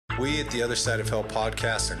We at the Other Side of Hell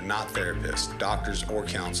podcast are not therapists, doctors, or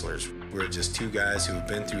counselors. We're just two guys who have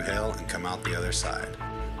been through hell and come out the other side.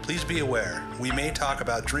 Please be aware, we may talk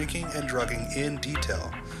about drinking and drugging in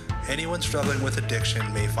detail. Anyone struggling with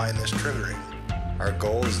addiction may find this triggering. Our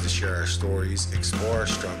goal is to share our stories, explore our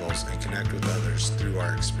struggles, and connect with others through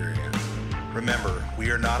our experience. Remember,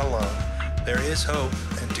 we are not alone. There is hope,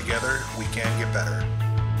 and together we can get better.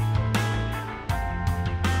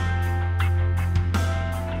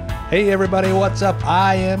 Hey everybody, what's up?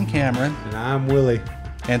 I am Cameron. And I'm Willy.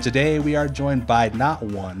 And today we are joined by not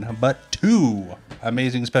one, but two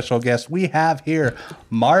amazing special guests. We have here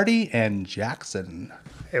Marty and Jackson.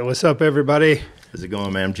 Hey, what's up, everybody? How's it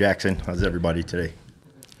going, man? Jackson, how's everybody today?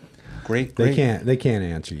 Great. They can't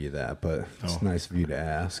answer you that, but it's nice of you to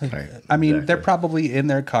ask. Right, I mean, exactly. They're probably in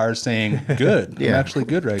their cars saying, good. Yeah. I'm actually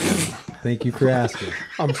good right now. Thank you for asking.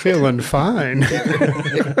 I'm feeling fine.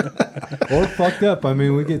 Or fucked up. I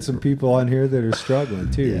mean, we get some people on here that are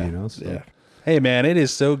struggling too, Yeah. you know. So. Yeah. Hey man, it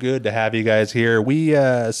is so good to have you guys here. We we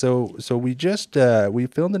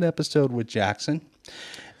filmed an episode with Jackson,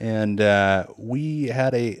 and we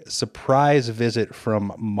had a surprise visit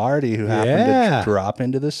from Marty, who happened to drop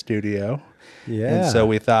into the studio. Yeah. And so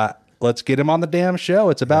we thought, let's get him on the damn show.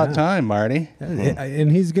 It's about time, Marty.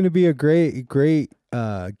 And he's going to be a great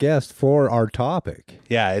guest for our topic.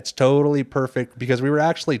 Yeah, it's totally perfect because we were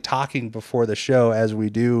actually talking before the show, as we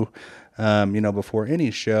do, before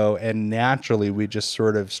any show, and naturally we just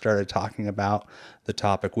sort of started talking about the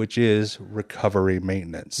topic, which is recovery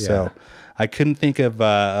maintenance. Yeah. So I couldn't think of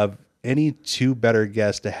any two better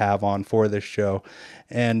guests to have on for this show,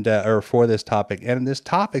 and or for this topic. And this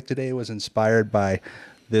topic today was inspired by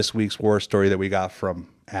this week's war story that we got from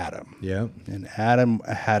Adam. Yeah. And Adam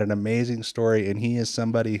had an amazing story, and he is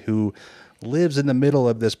somebody who lives in the middle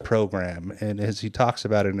of this program. And as he talks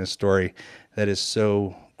about in his story, that is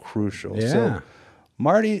so crucial. Yeah. So,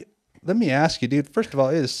 Marty, let me ask you, dude, first of all,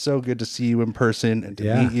 it is so good to see you in person and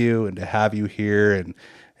to meet you and to have you here and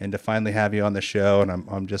to finally have you on the show. And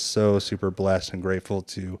I'm just so super blessed and grateful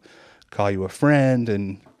to call you a friend.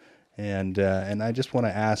 And I just want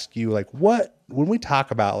to ask you, like, when we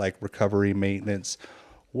talk about like recovery maintenance,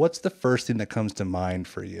 what's the first thing that comes to mind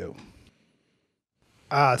for you?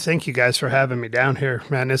 Thank you guys for having me down here.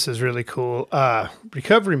 Man, this is really cool.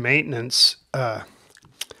 Recovery maintenance, to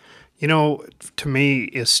me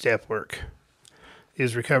is step work.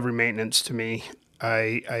 Is recovery maintenance to me.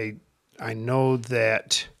 I know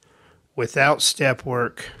that without step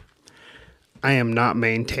work, I am not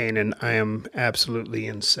maintaining. I am absolutely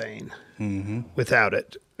insane without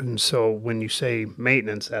it. And so when you say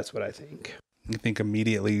maintenance, that's what I think. You think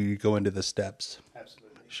immediately you go into the steps.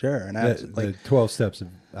 Absolutely. Sure. And The 12 steps of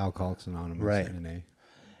Alcoholics Anonymous. Right. NA.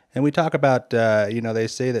 And we talk about, they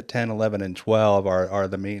say that 10, 11, and 12 are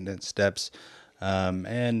the maintenance steps. I've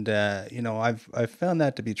found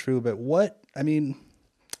that to be true. But what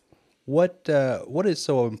is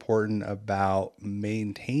so important about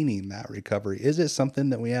maintaining that recovery? Is it something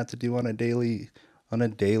that we have to do on a daily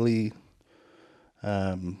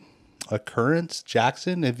occurrence?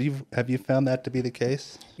 Jackson, have you found that to be the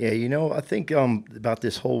case? Yeah, I think about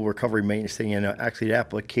this whole recovery maintenance thing and actually the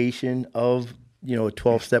application of, a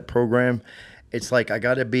 12-step program. It's like I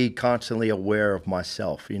got to be constantly aware of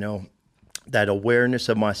myself, That awareness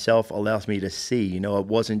of myself allows me to see, it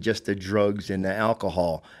wasn't just the drugs and the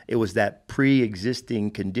alcohol. It was that pre-existing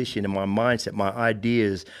condition in my mindset, my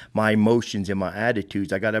ideas, my emotions, and my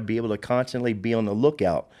attitudes. I got to be able to constantly be on the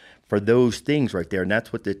lookout for those things right there. And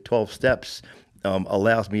that's what the 12 steps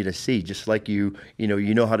allows me to see. Just like you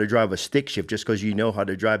know how to drive a stick shift. Just because you know how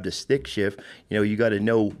to drive the stick shift, you got to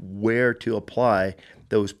know where to apply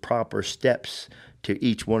those proper steps to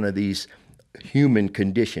each one of these human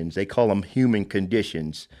conditions. They call them human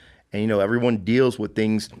conditions. And, everyone deals with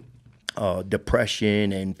things,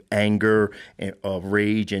 depression and anger and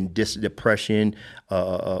rage and depression,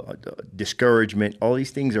 discouragement. All these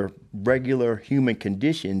things are regular human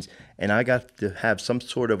conditions. And I got to have some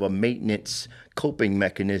sort of a maintenance coping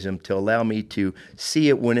mechanism to allow me to see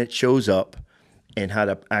it when it shows up and how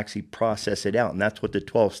to actually process it out. And that's what the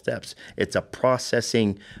 12 steps, it's a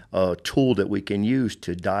processing tool that we can use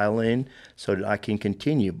to dial in so that I can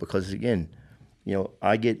continue. Because again,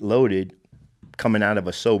 I get loaded coming out of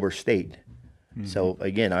a sober state. Mm-hmm. So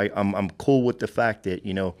again, I'm cool with the fact that,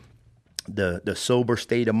 the sober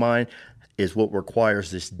state of mind is what requires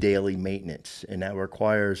this daily maintenance. And that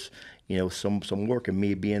requires, some work and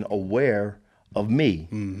me being aware of me,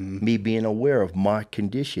 me being aware of my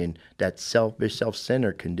condition, that selfish,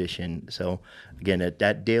 self-centered condition. So again,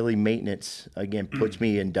 that daily maintenance, again, puts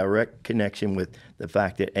me in direct connection with the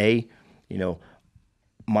fact that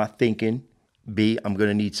my thinking. B, I'm going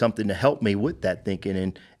to need something to help me with that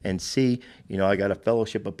thinking. And C, I got a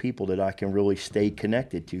fellowship of people that I can really stay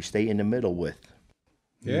connected to, stay in the middle with.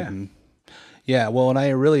 Yeah. Mm-hmm. Yeah, well, and I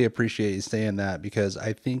really appreciate you saying that, because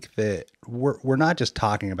I think that we're not just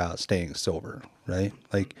talking about staying sober, right?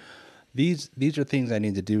 Like these are things I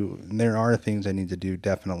need to do, and there are things I need to do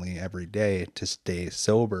definitely every day to stay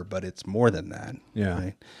sober, but it's more than that. Yeah.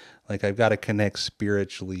 Right? Like I've got to connect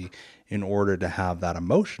spiritually in order to have that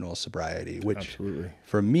emotional sobriety, which Absolutely.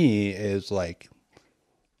 for me is like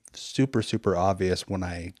super, super obvious when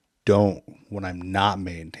I'm not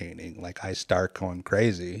maintaining. Like I start going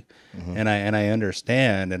crazy, and I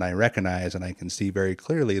understand and I recognize and I can see very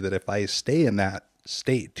clearly that if I stay in that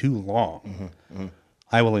state too long,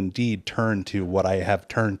 I will indeed turn to what I have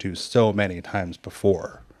turned to so many times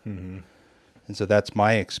before. And so that's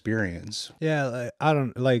my experience. Yeah, I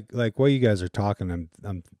don't like while you guys are talking,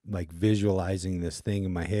 I'm like visualizing this thing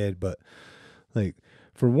in my head, but like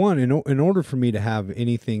for one, in order for me to have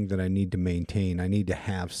anything that I need to maintain, I need to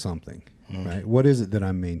have something, right? What is it that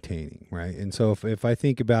I'm maintaining, right? And so if I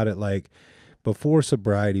think about it, like before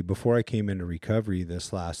sobriety, before I came into recovery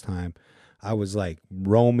this last time, I was like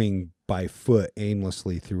roaming by foot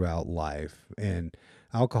aimlessly throughout life, and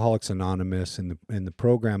Alcoholics Anonymous and the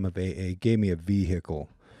program of AA gave me a vehicle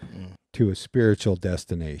to a spiritual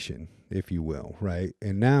destination, if you will, right?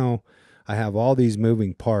 And now I have all these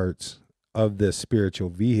moving parts of this spiritual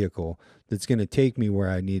vehicle that's going to take me where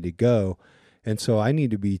I need to go. And so I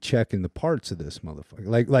need to be checking the parts of this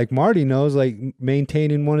motherfucker. Like Marty knows, like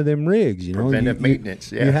maintaining one of them rigs, Preventive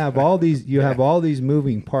maintenance. Yeah. You have all these, have all these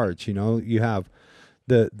moving parts, you have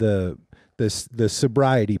the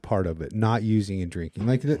sobriety part of it, not using and drinking.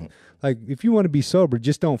 Like if you want to be sober,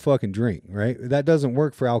 just don't fucking drink, right? That doesn't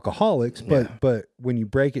work for alcoholics, but when you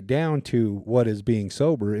break it down to what is being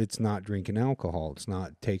sober, it's not drinking alcohol, it's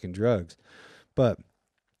not taking drugs. But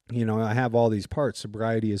I have all these parts.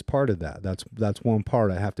 Sobriety is part of that. That's one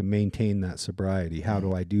part. I have to maintain that sobriety. How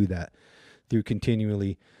do I do that? Through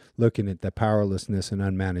continually looking at the powerlessness and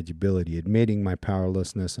unmanageability, admitting my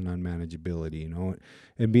powerlessness and unmanageability,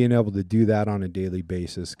 and being able to do that on a daily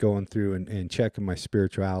basis, going through and checking my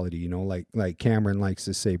spirituality, like Cameron likes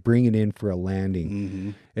to say, bring it in for a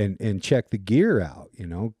landing, and check the gear out,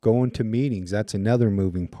 going to meetings. That's another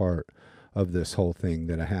moving part of this whole thing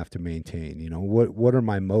that I have to maintain. What are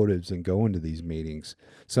my motives in going to these meetings?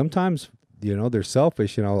 Sometimes, they're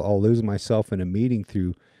selfish, and I'll lose myself in a meeting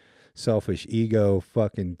through selfish ego,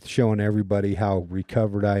 fucking showing everybody how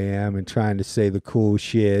recovered I am and trying to say the cool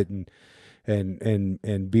shit and being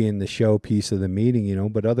the showpiece of the meeting,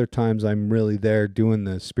 but other times I'm really there doing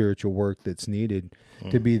the spiritual work that's needed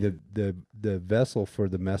to be the vessel for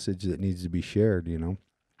the message that needs to be shared,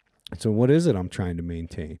 So what is it I'm trying to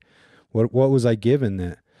maintain? What was I given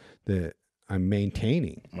that I'm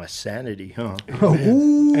maintaining? My sanity, huh?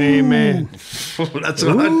 Amen. That's what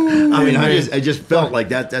I just felt like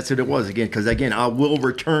that. That's what it was again. Because again, I will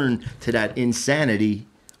return to that insanity.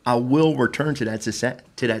 I will return to that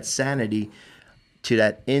sanity, to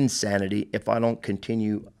that insanity if I don't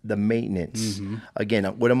continue the maintenance. Again,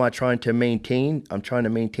 what am I trying to maintain? I'm trying to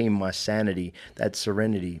maintain my sanity, that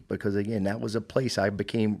serenity, because again, that was a place I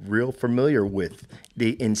became real familiar with,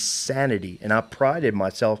 the insanity, and I prided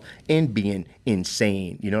myself in being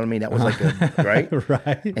insane. You know what I mean? That was like right?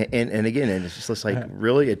 Right. And again, and it's just like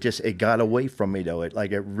really, it got away from me though. It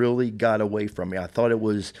really got away from me. I thought it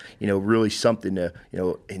was, really something to,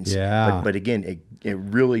 but again, it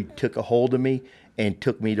really took a hold of me. And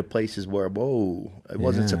took me to places where, whoa, I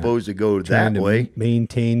wasn't supposed to go that way.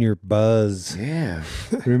 Maintain your buzz. Yeah.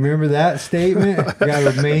 Remember that statement?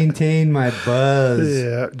 Got to maintain my buzz.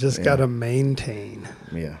 Yeah, just got to maintain.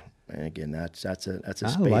 Yeah. And again, that's a space.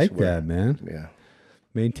 I like that, man. Yeah.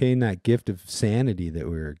 Maintain that gift of sanity that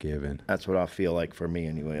we were given. That's what I feel like for me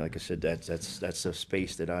anyway. Like I said, that's the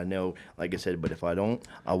space that I know. Like I said, but if I don't,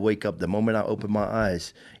 I'll wake up the moment I open my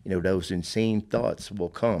eyes. Those insane thoughts will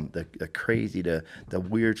come. The crazy, the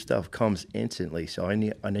weird stuff comes instantly. So I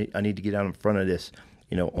need to get out in front of this.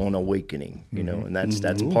 On awakening. And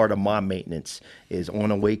that's part of my maintenance is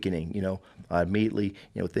on awakening. I immediately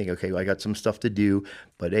think, okay, well, I got some stuff to do,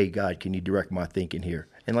 but hey, God, can you direct my thinking here?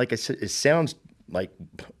 And like I said, it sounds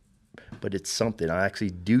but it's something. I actually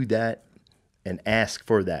do that and ask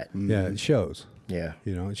for that. Yeah, it shows. Yeah.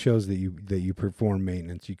 It shows that you perform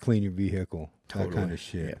maintenance. You clean your vehicle. Totally. That kind of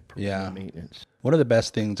shit. Yeah. Maintenance. One of the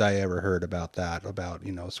best things I ever heard about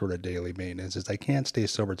sort of daily maintenance is I can't stay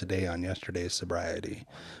sober today on yesterday's sobriety.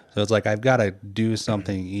 So it's like I've got to do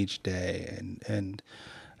something each day, and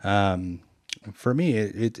for me,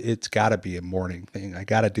 it's got to be a morning thing. I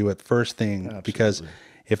got to do it first thing. Absolutely. Because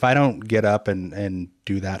if I don't get up and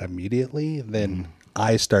do that immediately, then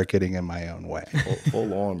I start getting in my own way.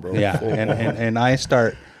 Full on, bro. Yeah. Full And I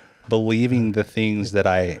start believing the things that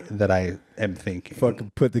I am thinking.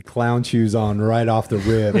 Fucking put the clown shoes on right off the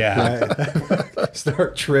rip. Yeah. Right?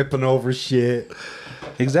 Start tripping over shit.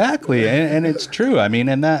 Exactly. And it's true. I mean,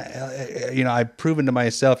 and that, I've proven to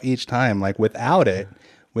myself each time, like without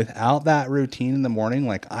that routine in the morning,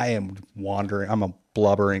 like I am wandering. I'm a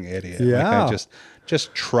blubbering idiot. Yeah. Like I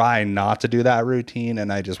just try not to do that routine,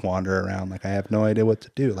 and I just wander around like I have no idea what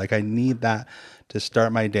to do. Like I need that to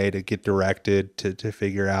start my day, to get directed, to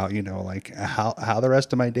figure out, like how the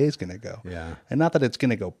rest of my day is going to go. Yeah. And not that it's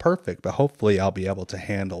going to go perfect, but hopefully I'll be able to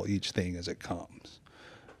handle each thing as it comes,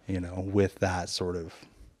 with that sort of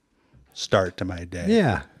start to my day.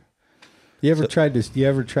 Yeah. You ever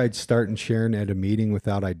tried starting sharing at a meeting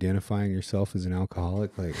without identifying yourself as an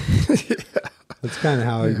alcoholic? Like, that's kind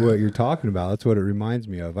of what you're talking about. That's what it reminds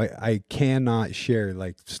me of. I cannot share,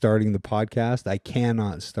 like starting the podcast. I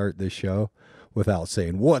cannot start this show without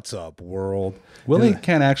saying, "What's up, world?" Willie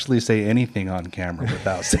can't actually say anything on camera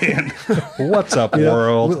without saying, "What's up,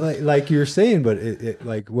 world?" Like you're saying, but it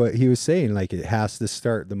like what he was saying, like it has to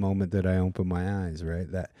start the moment that I open my eyes,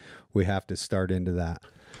 right? That we have to start into that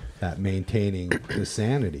maintaining the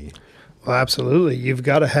sanity. Well, absolutely. You've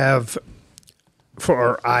got to have,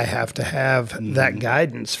 I have to have that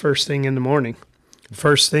guidance first thing in the morning.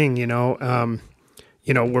 First thing,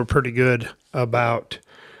 we're pretty good about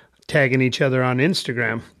tagging each other on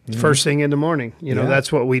Instagram first thing in the morning.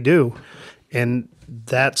 That's what we do. And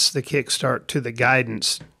that's the kickstart to the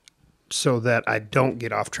guidance so that I don't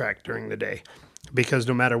get off track during the day. Because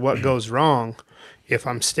no matter what goes wrong, if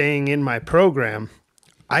I'm staying in my program,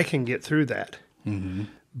 I can get through that. Mm-hmm.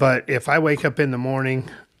 But if I wake up in the morning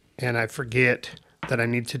and I forget that I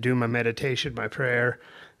need to do my meditation, my prayer,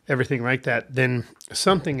 everything like that, then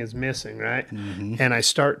something is missing, right? Mm-hmm. And I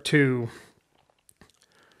start to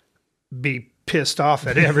be pissed off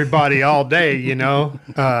at everybody all day,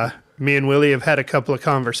 Me and Willie have had a couple of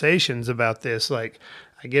conversations about this. Like,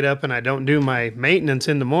 I get up and I don't do my maintenance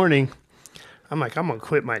in the morning. I'm like, I'm going to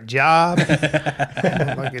quit my job.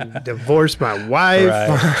 I'm fucking divorce my wife.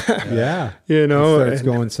 Right. Yeah. It starts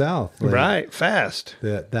going south. Like, right. Fast.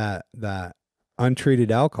 That untreated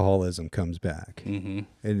alcoholism comes back. Mm-hmm.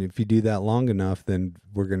 And if you do that long enough, then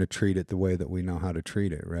we're going to treat it the way that we know how to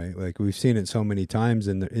treat it, right? Like we've seen it so many times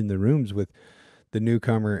in the rooms with the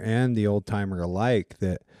newcomer and the old timer alike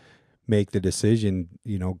that make the decision,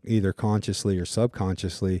 either consciously or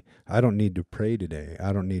subconsciously, I don't need to pray today.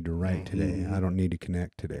 I don't need to write today. I don't need to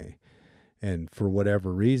connect today. And for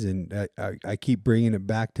whatever reason, I keep bringing it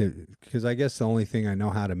back to, because I guess the only thing I know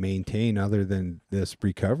how to maintain other than this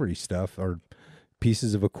recovery stuff are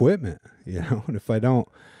pieces of equipment, and if I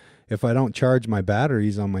don't charge my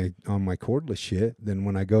batteries on my cordless shit, then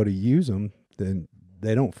when I go to use them, then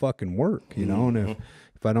they don't fucking work, and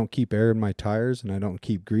if I don't keep airing my tires and I don't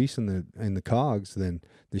keep grease in the cogs, then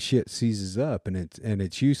the shit seizes up and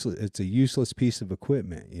it's useless. It's a useless piece of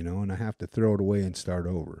equipment, and I have to throw it away and start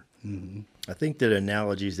over. Mm-hmm. I think that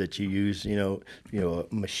analogies that you use, a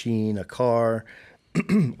machine, a car,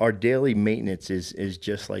 our daily maintenance is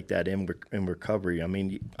just like that in recovery. I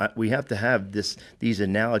mean, we have to have these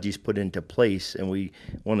analogies put into place, and we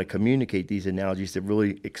want to communicate these analogies to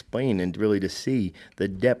really explain and really to see the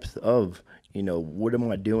depth of, what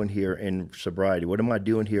am I doing here in sobriety? What am I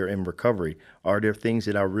doing here in recovery? Are there things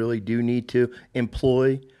that I really do need to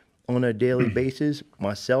employ on a daily basis?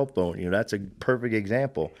 My cell phone, that's a perfect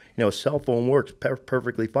example. A cell phone works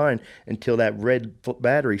perfectly fine until that red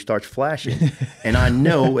battery starts flashing. And I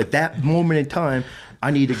know at that moment in time,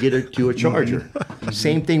 I need to get it to a charger.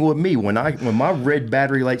 Same thing with me. When my red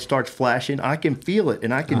battery light starts flashing, I can feel it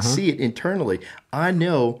and I can see it internally. I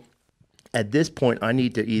know at this point, I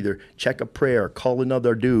need to either check a prayer, call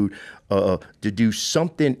another dude, to do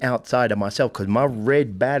something outside of myself because my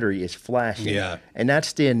red battery is flashing. Yeah. And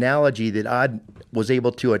that's the analogy that I was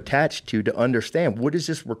able to attach to understand what is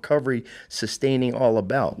this recovery sustaining all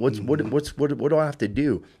about? What do I have to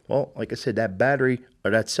do? Well, like I said, that battery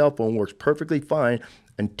or that cell phone works perfectly fine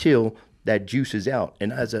until that juice is out.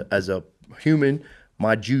 And as a human,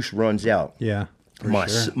 my juice runs out. Yeah. My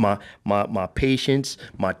patience,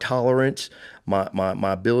 my tolerance,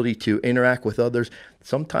 my ability to interact with others,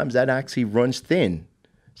 sometimes that actually runs thin.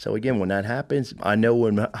 So again, when that happens, I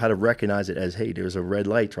know how to recognize it as, hey, there's a red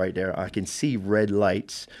light right there. I can see red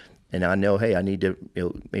lights, and I know, hey, I need to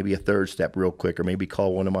maybe a third step real quick, or maybe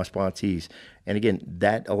call one of my sponsees. And again,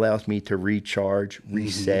 that allows me to recharge,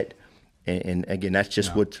 reset, and again, that's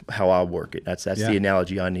just how I work it. That's the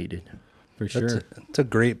analogy I needed. For sure. It's a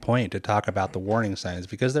great point to talk about the warning signs,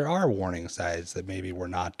 because there are warning signs that maybe we're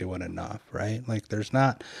not doing enough, right? Like there's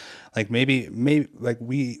not, like maybe like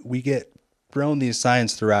we get thrown these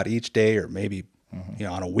signs throughout each day, or maybe you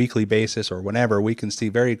know, on a weekly basis or whenever, we can see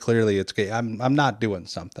very clearly it's I'm not doing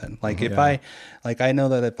something. Like if I know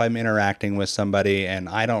that if I'm interacting with somebody and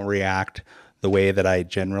I don't react the way that I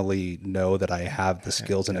generally know that I have the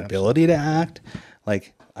skills and ability to act,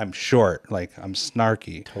 like I'm short, like I'm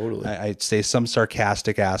snarky. Totally. I'd say some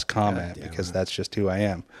sarcastic ass comment because that's just who I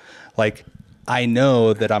am. Like I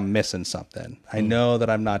know that I'm missing something. I know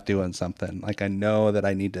that I'm not doing something. Like I know that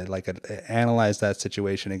I need to like analyze that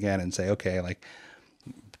situation again and say, okay, like,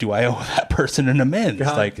 do I owe that person an amends?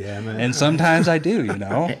 God like, damn it. And sometimes I do, you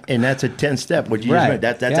know. And that's a 10 step. What you Right. just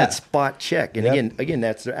meant. That's that spot check. And Yep. again,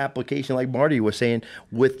 that's the application, like Marty was saying,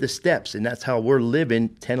 with the steps. And that's how we're living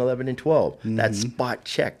 10, 11, and 12. That spot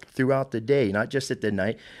check throughout the day, not just at the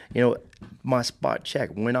night. You know, my spot check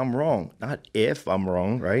when I'm wrong, not if I'm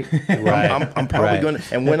wrong, right? I'm probably going to,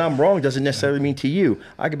 and when I'm wrong doesn't necessarily mean to you.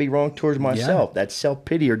 I could be wrong towards myself. That's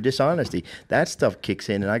self-pity or dishonesty. That stuff kicks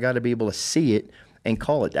in, and I got to be able to see it and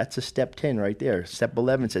call it. That's a step 10 right there. Step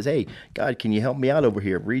 11 says, hey, God, can you help me out over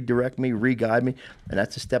here? Redirect me, re-guide me. And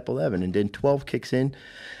that's a step 11. And then 12 kicks in.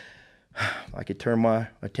 I could turn my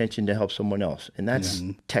attention to help someone else. And that's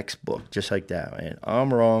textbook, just like that. And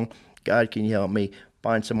I'm wrong. God, can you help me?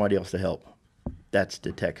 Find somebody else to help. That's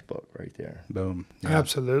the textbook right there. Boom.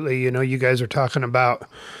 Absolutely. You know, you guys are talking about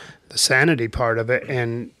the sanity part of it.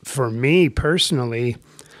 And for me personally,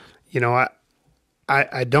 you know,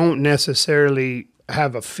 I don't necessarily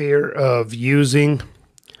have a fear of using,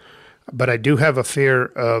 but I do have a fear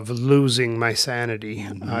of losing my sanity.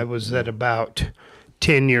 I was at about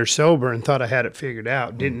 10 years sober and thought I had it figured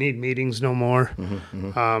out. Didn't need meetings no more.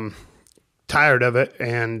 Tired of it,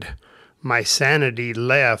 and my sanity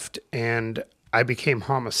left, and I became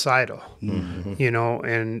homicidal. You know,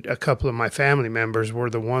 and a couple of my family members were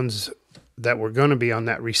the ones that were going to be on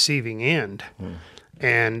that receiving end.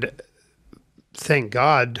 And thank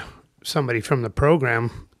God somebody from the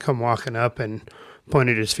program come walking up and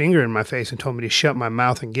pointed his finger in my face and told me to shut my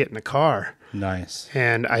mouth and get in the car. Nice.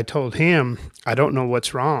 And I told him, I don't know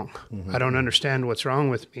what's wrong. I don't understand what's wrong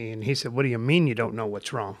with me. And he said, what do you mean you don't know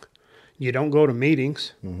what's wrong? You don't go to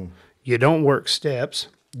meetings. You don't work steps.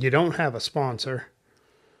 You don't have a sponsor.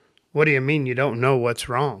 What do you mean you don't know what's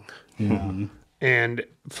wrong? And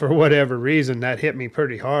for whatever reason, that hit me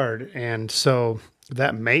pretty hard. And so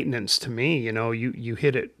that maintenance to me, you know, you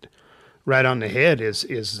hit it right on the head is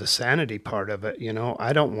the sanity part of it. You know,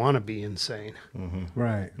 I don't want to be insane.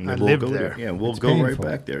 Right. I lived there. Yeah, we'll It's go painful. right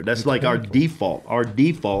back there. That's like our default. Our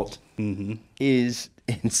default is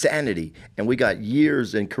insanity. And we got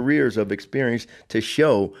years and careers of experience to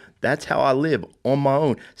show that's how I live on my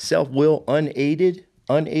own. Self-will,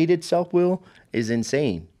 unaided self-will is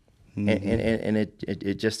insane. And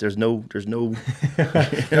it just there's no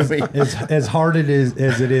I mean, As hard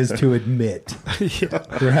as it is to admit.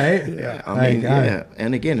 Right? yeah, I mean,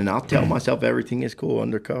 and again, and I'll tell myself everything is cool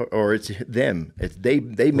undercover, or it's them. It's they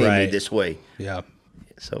made me Right. this way. Yeah.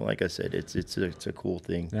 So like I said, it's a cool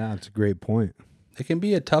thing. Yeah, it's a great point. It can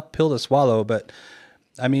be a tough pill to swallow, but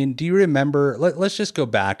I mean, do you remember, let's just go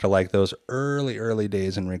back to like those early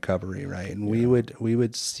days in recovery, right? And we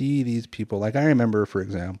would see these people, like I remember, for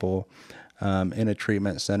example, in a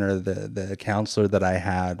treatment center, the counselor that I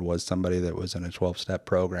had was somebody that was in a 12-step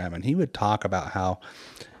program, and he would talk about how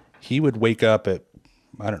he would wake up at,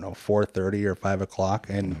 I don't know, 4:30 or 5 o'clock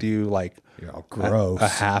and do like gross. a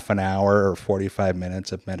half an hour or 45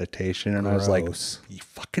 minutes of meditation. And I was like, you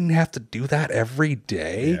fucking have to do that every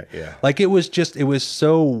day? Yeah. Like it was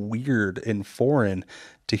so weird and foreign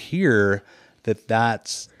to hear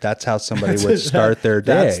that's how somebody would start their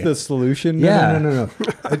day. That's the solution? Yeah. No.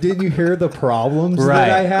 Didn't you hear the problems that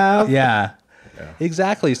I have? Yeah.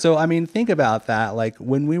 Exactly. So, I mean, think about that. Like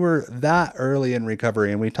when we were that early in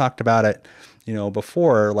recovery, and we talked about it, you know,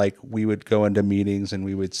 before, like we would go into meetings and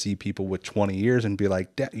we would see people with 20 years and be like,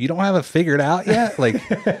 you don't have it figured out yet? Like,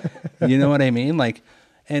 you know what I mean? Like,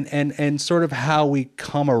 and sort of how we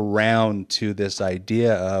come around to this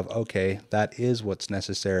idea of, okay, that is what's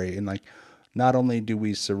necessary. And like, not only do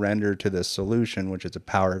we surrender to the solution, which is a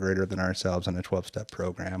power greater than ourselves in a 12-step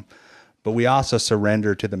program, but we also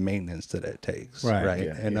surrender to the maintenance that it takes, right?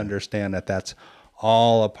 Yeah, and understand that that's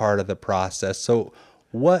all a part of the process. So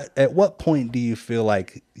at what point do you feel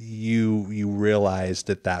like you realized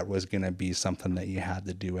that was going to be something that you had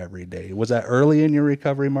to do every day? Was that early in your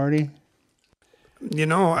recovery, Marty? You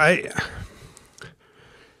know, I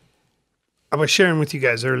was sharing with you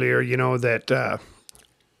guys earlier, you know, that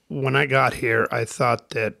when I got here, I thought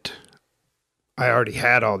that I already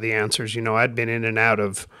had all the answers. You know, I'd been in and out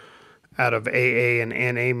of AA and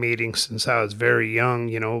NA meetings since I was very young.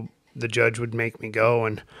 You know, the judge would make me go,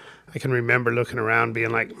 and I can remember looking around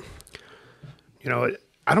being like, you know,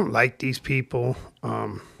 I don't like these people.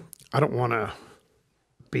 I don't want to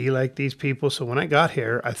be like these people. So when I got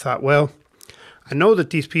here, I thought, well, I know that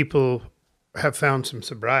these people have found some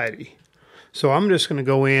sobriety. So I'm just going to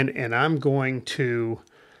go in and I'm going to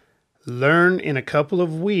learn in a couple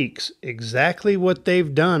of weeks exactly what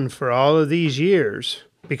they've done for all of these years,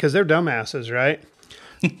 because they're dumbasses, right?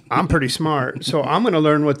 I'm pretty smart. So I'm going to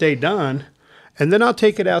learn what they've done, and then I'll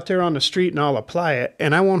take it out there on the street and I'll apply it,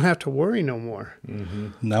 and I won't have to worry no more.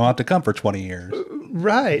 Mm-hmm. I won't have to come for 20 years.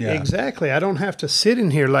 Right, yeah. Exactly. I don't have to sit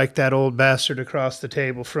in here like that old bastard across the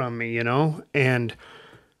table from me, you know? And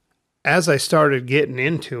as I started getting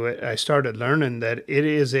into it, I started learning that it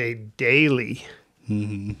is a daily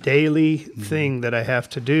thing that I have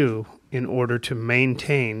to do in order to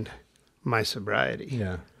maintain my sobriety.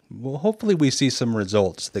 Yeah. Well, hopefully we see some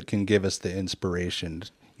results that can give us the inspiration.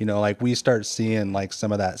 You know, like we start seeing like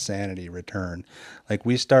some of that sanity return. Like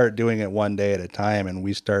we start doing it one day at a time, and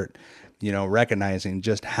we start, you know, recognizing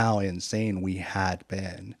just how insane we had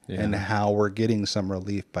been and how we're getting some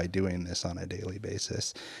relief by doing this on a daily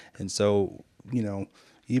basis. And so, you know,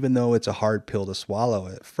 even though it's a hard pill to swallow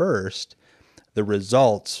at first, the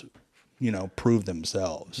results, you know, prove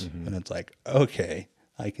themselves. Mm-hmm. And it's like, okay,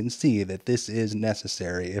 I can see that this is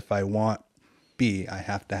necessary. If I want B, I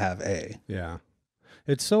have to have A. Yeah.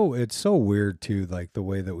 It's so weird too, like the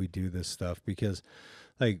way that we do this stuff, because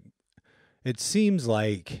like it seems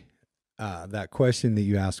like that question that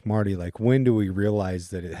you asked Marty, like when do we realize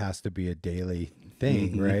that it has to be a daily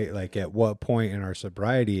thing, right? Like at what point in our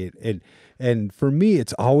sobriety and for me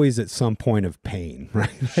it's always at some point of pain, right?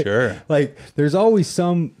 Sure. Like there's always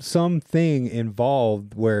something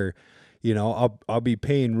involved where, you know, I'll be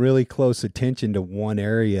paying really close attention to one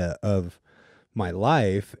area of my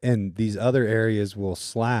life and these other areas will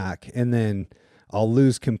slack, and then I'll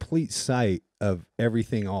lose complete sight of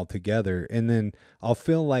everything altogether. And then I'll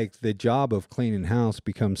feel like the job of cleaning house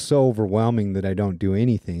becomes so overwhelming that I don't do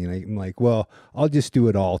anything. And I'm like, well, I'll just do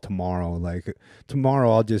it all tomorrow. Like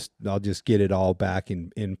tomorrow I'll just get it all back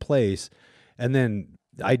in place. And then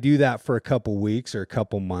I do that for a couple weeks or a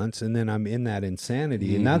couple months, and then I'm in that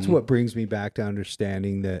insanity. And that's what brings me back to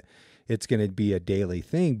understanding that it's going to be a daily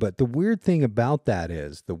thing. But the weird thing about that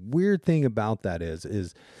is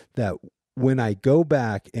that when I go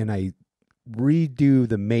back and I redo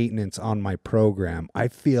the maintenance on my program, I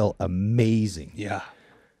feel amazing. Yeah.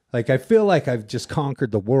 Like I feel like I've just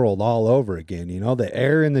conquered the world all over again. You know, the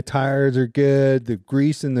air in the tires are good. The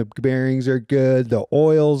grease in the bearings are good. The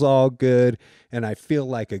oil's all good. And I feel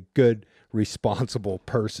like a good, responsible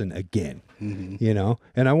person again, you know,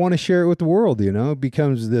 and I want to share it with the world. You know, it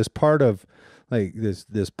becomes this part of like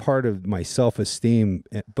this part of my self-esteem,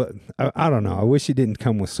 but I don't know. I wish it didn't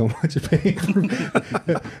come with so much pain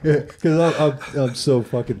because I'm so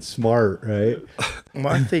fucking smart, right?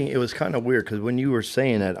 My thing, it was kind of weird because when you were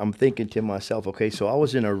saying that, I'm thinking to myself, okay, so I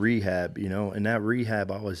was in a rehab, you know, and that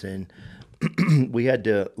rehab I was in, we had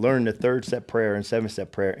to learn the 3rd-step prayer and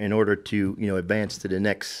 7th-step prayer in order to, you know, advance to the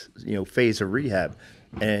next, you know, phase of rehab.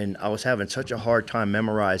 And I was having such a hard time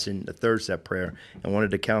memorizing the 3rd-step prayer. And one of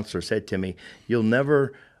the counselors said to me, you'll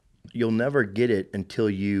never get it until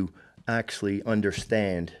you actually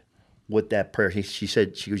understand what that prayer. She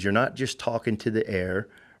goes, you're not just talking to the air,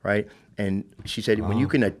 right? And she said, when you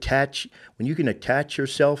can attach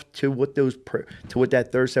yourself to what that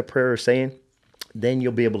 3rd-step prayer is saying, then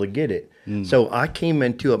you'll be able to get it. So I came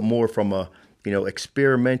into it more from a, you know,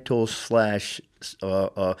 experimental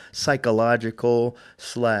 / psychological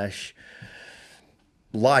 /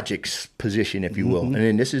 logics position, if you will. And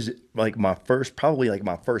then this is like my first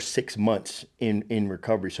 6 months in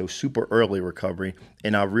recovery. So super early recovery.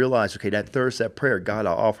 And I realized, okay, that 3rd-step prayer, God,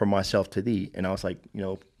 I offer myself to thee. And I was like, you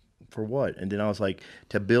know, for what? And then I was like,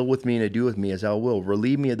 to build with me and to do with me as I will.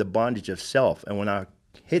 Relieve me of the bondage of self. And when I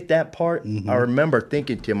hit that part, I remember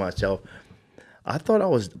thinking to myself, I thought I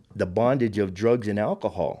was the bondage of drugs and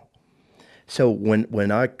alcohol. So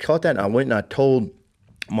when I caught that, I went and I told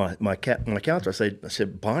my counselor, I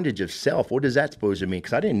said, bondage of self. What is that supposed to mean?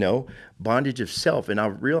 Because I didn't know bondage of self. And I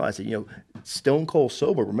realized that, you know, stone cold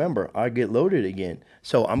sober, remember, I get loaded again.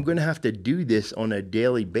 So I'm going to have to do this on a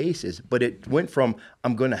daily basis. But it went from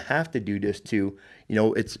I'm going to have to do this to, you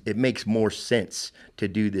know, it makes more sense to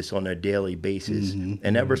do this on a daily basis.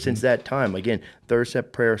 And ever since that time, again,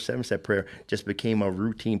 3rd-step prayer, 7th-step prayer just became a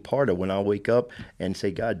routine part of when I wake up and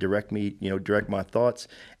say, God, direct me, you know, direct my thoughts.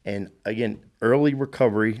 And again, early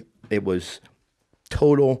recovery, it was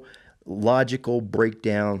total logical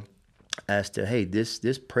breakdown as to, hey, this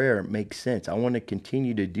prayer makes sense. I want to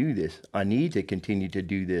continue to do this. I need to continue to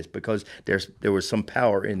do this because there was some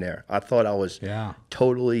power in there. I thought I was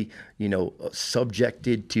totally,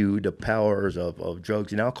 subjected to the powers of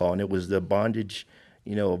drugs and alcohol, and it was the bondage,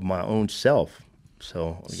 of my own self.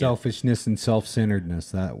 So selfishness and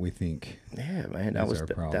self-centeredness, that we think. Yeah, man,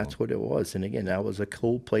 that's what it was. And again, that was a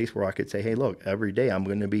cool place where I could say, hey, look, every day I'm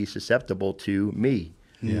going to be susceptible to me.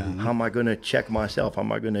 Yeah. How am I going to check myself? How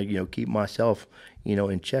am I going to, keep myself,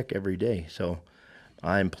 in check every day? So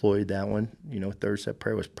I employed that one. Third step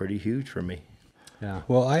prayer was pretty huge for me. Yeah.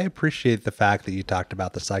 Well, I appreciate the fact that you talked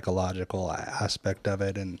about the psychological aspect of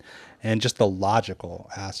it and just the logical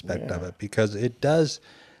aspect of it, because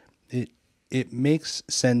it makes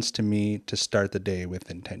sense to me to start the day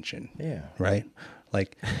with intention. Yeah. Right?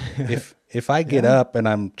 Like if I get up and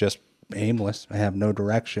I'm just aimless, I have no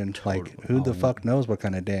direction, like who the fuck knows what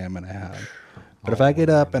kind of day I'm going to have. But if I get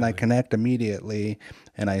up and I connect immediately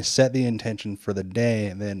and I set the intention for the day,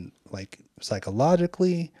 and then like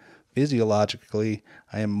psychologically, physiologically,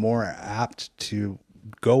 I am more apt to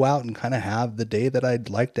go out and kind of have the day that I'd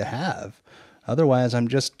like to have. Otherwise, I'm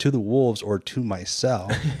just to the wolves or to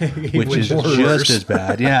myself, which is just as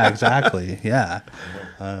bad. Yeah, exactly. Yeah.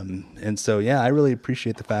 And so, I really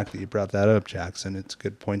appreciate the fact that you brought that up, Jackson. It's a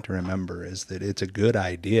good point to remember, is that it's a good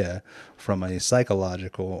idea from a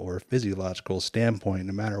psychological or physiological standpoint,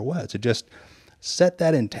 no matter what, to just set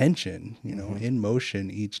that intention, in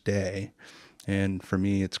motion each day. And for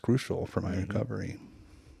me, it's crucial for my recovery.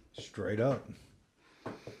 Straight up.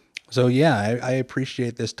 So I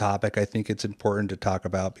appreciate this topic. I think it's important to talk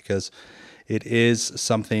about because it is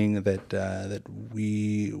something that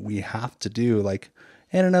we have to do.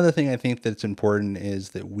 And another thing I think that's important is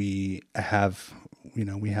that we have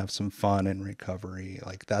some fun in recovery.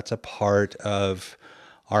 Like that's a part of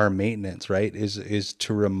our maintenance, right? Is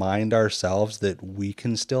to remind ourselves that we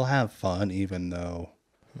can still have fun even though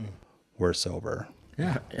we're sober.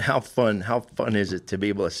 Yeah. How fun is it to be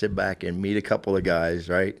able to sit back and meet a couple of guys,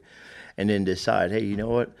 right? And then decide, hey, you know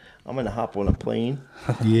what? I'm going to hop on a plane.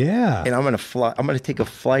 Yeah. And I'm going to take a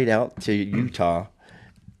flight out to Utah.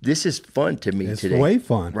 This is fun to me today. It's way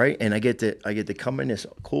fun. Right? And I get to come in this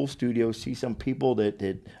cool studio, see some people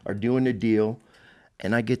that are doing the deal,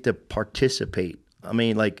 and I get to participate. I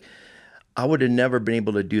mean, like, I would have never been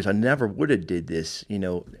able to do this. I never would have did this,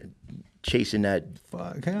 chasing that.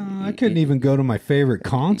 Fuck, I couldn't even go to my favorite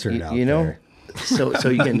concert out there. So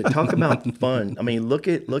you can talk about fun. I mean, look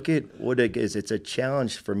at what it is. It's a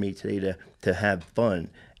challenge for me today to have fun.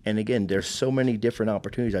 And again, there's so many different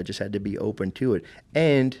opportunities. I just had to be open to it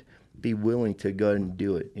and be willing to go and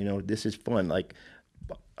do it. This is fun. Like,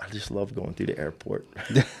 I just love going through the airport.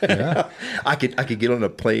 Yeah. I could get on a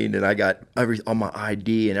plane and I got all my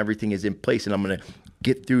ID and everything is in place, and I'm gonna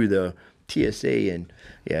get through the TSA, and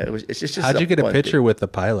it's just. How'd you get a picture with the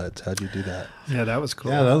pilots? How'd you do that? Yeah, that was cool.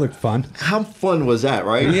 Yeah, that looked fun. How fun was that,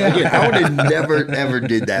 right? Yeah, again, I would have never ever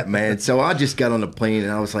did that, man. So I just got on the plane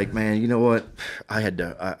and I was like, man, you know what? I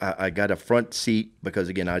got a front seat because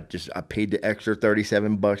again, I paid the extra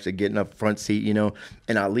 $37 to get in a front seat,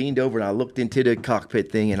 and I leaned over and I looked into the cockpit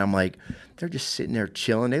thing and I'm like, they're just sitting there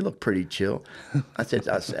chilling. They look pretty chill. I said,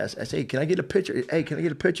 hey, can I get a picture? Hey, can I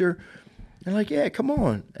get a picture? They're like, yeah, come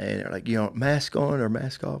on. And they're like, mask on or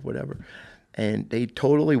mask off, whatever. And they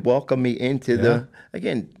totally welcomed me into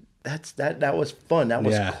again, that was fun. That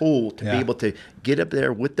was cool to be able to get up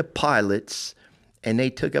there with the pilots, and they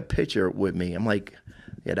took a picture with me. I'm like,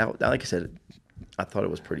 like I said, I thought it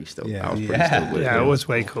was pretty stoked. Yeah. I was pretty stoked with it. Yeah, it was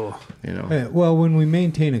way cool. Well, when we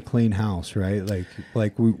maintain a clean house, right?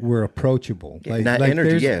 Like we're approachable. Like that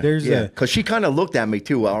energy, there's because she kind of looked at me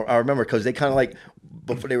too. I remember because they kind of like,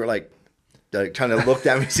 before they were like, kind of looked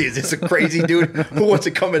at me and said, is this a crazy dude who wants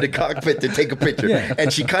to come in the cockpit to take a picture? Yeah.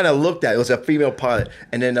 And she kind of looked at it. It was a female pilot.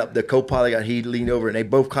 And then the co-pilot, he leaned over, and they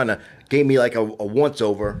both kind of gave me like a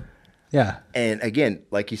once-over. Yeah. And again,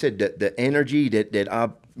 like you said, the energy that I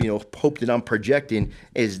hope that I'm projecting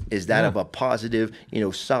is that of a positive,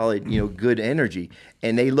 solid, good energy.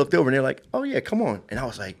 And they looked over, and they're like, oh, yeah, come on. And I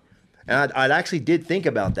was like, and I actually did think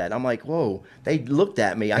about that. I'm like, whoa. They looked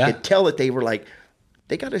at me. I could tell that they were like,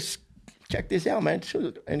 they got to check this out, man.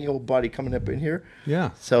 Show any old body coming up in here.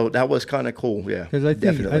 Yeah. So that was kind of cool. Yeah. Because I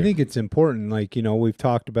think it's important. Like, we've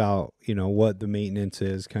talked about, what the maintenance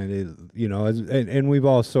is kind of, and we've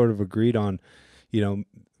all sort of agreed on,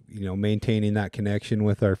 maintaining that connection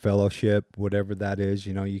with our fellowship, whatever that is.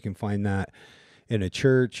 You can find that in a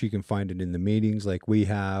church. You can find it in the meetings like we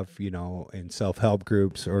have, in self-help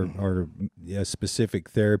groups or a specific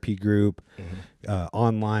therapy group,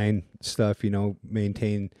 online stuff,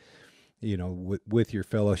 maintain you know, with your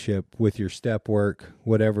fellowship, with your step work,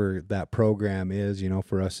 whatever that program is. You know,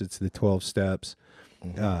 for us, it's the 12 steps.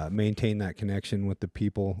 Maintain that connection with the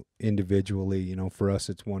people individually. You know, for us,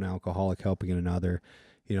 it's one alcoholic helping another.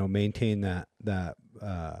 You know, maintain that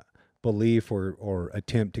belief or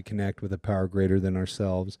attempt to connect with a power greater than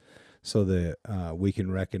ourselves, so that we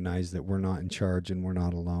can recognize that we're not in charge and we're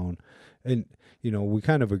not alone. And you know, we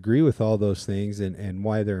kind of agree with all those things and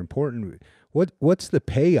why they're important. What's the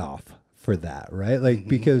payoff for that, right? Like,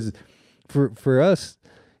 because for us,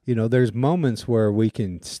 you know, there's moments where we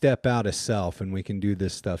can step out of self and we can do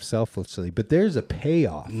this stuff selflessly, but there's a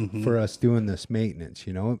payoff for us doing this maintenance.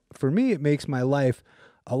 You know, for me, it makes my life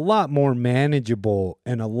a lot more manageable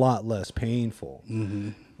and a lot less painful.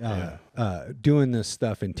 Doing this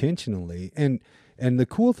stuff intentionally. And the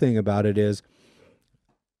cool thing about it is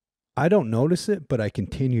I don't notice it, but I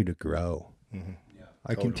continue to grow.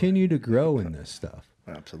 I continue to grow in this stuff.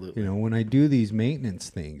 Absolutely. You know, when I do these maintenance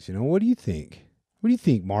things, you know, what do you think? What do you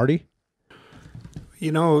think, Marty?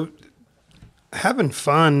 You know, having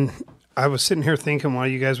fun, I was sitting here thinking while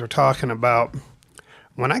you guys were talking about,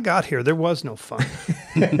 when I got here, there was no fun.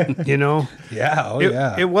 You know?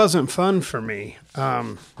 Yeah. It wasn't fun for me.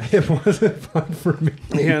 It wasn't fun for me.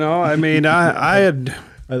 You know, I mean, I had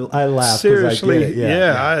I laughed. seriously, I get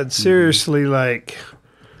it. I had seriously, like,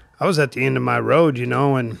 I was at the end of my road, you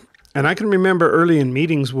know, and I can remember early in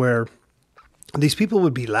meetings where these people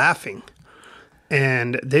would be laughing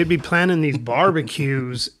and they'd be planning these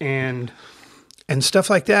barbecues and stuff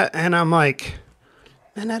like that. And I'm like,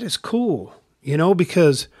 man, that is cool, you know,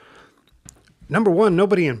 because number one,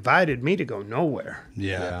 nobody invited me to go nowhere.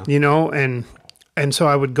 Yeah. You know, and so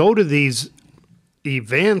I would go to these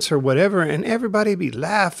events or whatever, and everybody be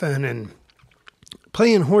laughing and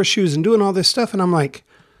playing horseshoes and doing all this stuff. And I'm like,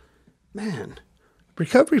 man,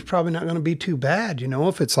 recovery's probably not going to be too bad, you know,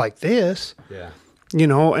 if it's like this. Yeah. You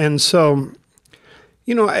know, and so,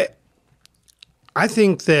 you know, I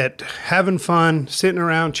think that having fun, sitting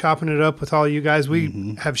around, chopping it up with all you guys,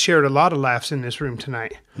 we have shared a lot of laughs in this room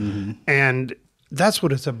tonight. And that's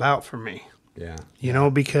what it's about for me. Yeah. You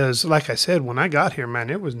know, because like I said, when I got here,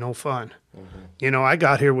 man, it was no fun. You know, I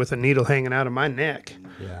got here with a needle hanging out of my neck.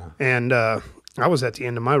 Yeah. And I was at the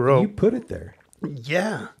end of my rope. You put it there.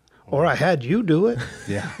 Yeah. Or I had you do it.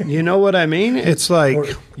 Yeah. You know what I mean? It's like, Or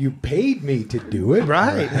you paid me to do it.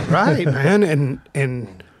 right, man.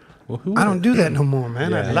 And I don't do that no more,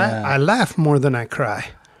 man. Yeah. I laugh more than I cry.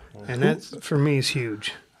 And that's, for me, is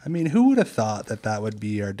huge. I mean, who would have thought that would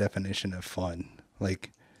be our definition of fun?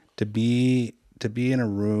 Like to be in a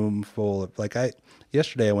room full of, like,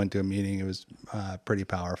 yesterday I went to a meeting. It was pretty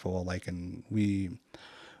powerful. Like, and we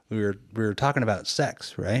were talking about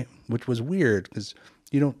sex, right? Which was weird because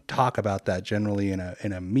you don't talk about that generally in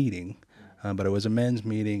a meeting. But it was a men's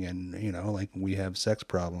meeting, and you know, like, we have sex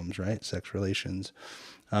problems, right? Sex relations,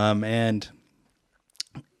 and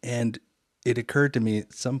it occurred to me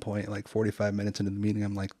at some point, like 45 minutes into the meeting,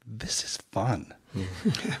 I'm like, this is fun.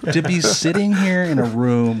 To be sitting here in a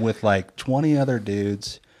room with like 20 other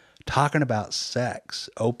dudes talking about sex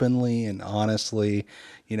openly and honestly.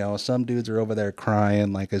 You know, some dudes are over there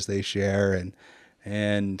crying, like, as they share,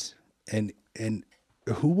 and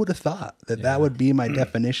who would have thought that would be my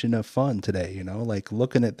definition of fun today? You know, like,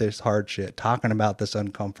 looking at this hard shit, talking about this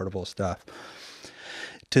uncomfortable stuff.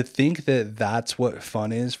 To think that that's what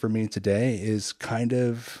fun is for me today is kind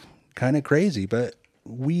of crazy. But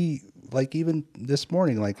we, like, even this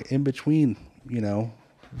morning, like in between, you know,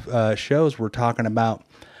 shows, we're talking about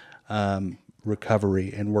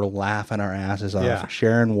recovery, and we're laughing our asses off,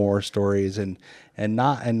 sharing war stories, and you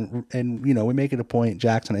know, we make it a point.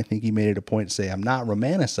 Jackson, I think he made it a point to say, I'm not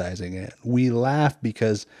romanticizing it. We laugh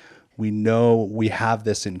because we know we have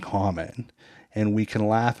this in common, and we can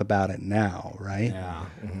laugh about it now, right? Yeah.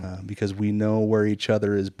 Because we know where each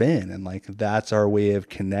other has been, and like, that's our way of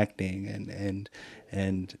connecting,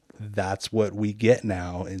 and that's what we get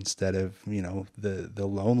now, instead of, you know, the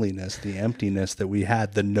loneliness, the emptiness that we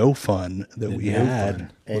had, the no fun that we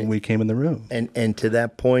had when we came in the room. And to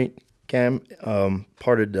that point, Cam,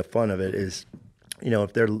 part of the fun of it is, you know,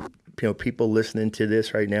 if there, you know, people listening to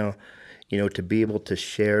this right now, you know, to be able to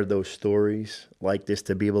share those stories like this,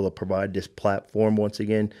 to be able to provide this platform once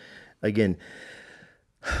again,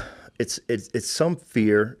 it's some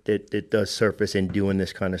fear that it does surface in doing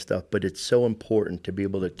this kind of stuff, but it's so important to be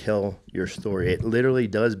able to tell your story. It literally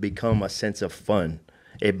does become a sense of fun.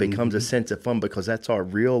 It becomes a sense of fun because that's our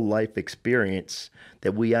real life experience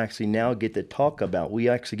that we actually now get to talk about. We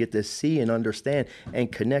actually get to see and understand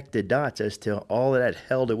and connect the dots as to all of that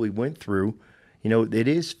hell that we went through. You know, it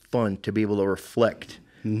is fun to be able to reflect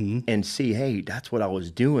and see, hey, that's what I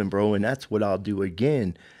was doing, bro, and that's what I'll do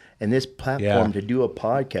again. And this platform to do a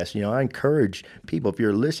podcast, you know, I encourage people, if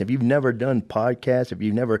you're listening, if you've never done podcasts, if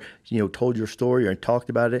you've never, you know, told your story or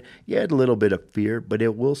talked about it, you had a little bit of fear, but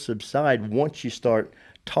it will subside once you start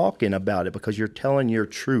talking about it, because you're telling your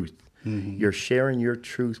truth. You're sharing your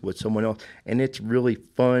truth with someone else. And it's really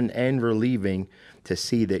fun and relieving to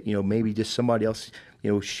see that, you know, maybe just somebody else,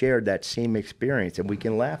 you know, shared that same experience, and we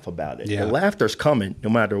can laugh about it. The laughter's coming no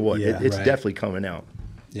matter what. It's definitely coming out.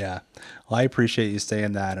 Yeah. Well, I appreciate you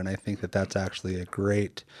saying that. And I think that that's actually a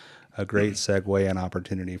great segue and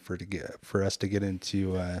opportunity for us to get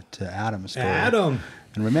into to Adam's story. Adam.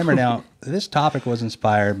 And remember now, this topic was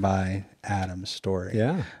inspired by Adam's story.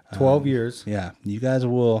 Yeah. 12 years. Yeah. You guys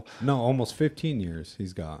will. No, almost 15 years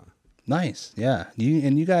he's got. Nice. Yeah.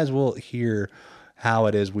 You guys will hear how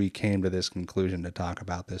it is we came to this conclusion to talk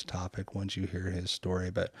about this topic once you hear his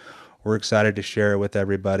story. But we're excited to share it with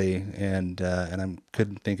everybody, and I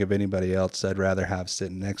couldn't think of anybody else I'd rather have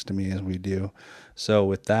sitting next to me as we do. So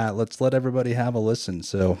with that, let's let everybody have a listen.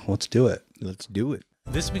 So let's do it. Let's do it.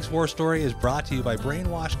 This week's War Story is brought to you by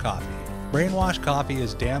Brainwash Coffee. Brainwash Coffee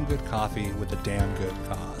is damn good coffee with a damn good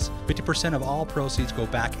cause. 50% of all proceeds go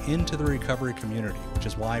back into the recovery community, which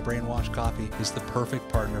is why Brainwash Coffee is the perfect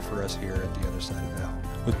partner for us here at the other side of hell.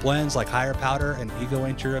 With blends like Higher Powder and Ego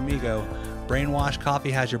Ain't Your Amigo, Brainwash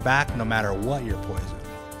Coffee has your back no matter what your poison.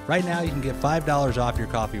 Right now, you can get $5 off your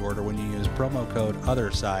coffee order when you use promo code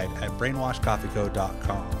OTHERSIDE at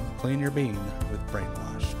brainwashcoffeeco.com. Clean your bean with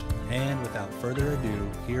Brainwashed. And without further ado,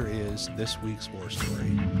 here is this week's War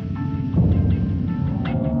Story.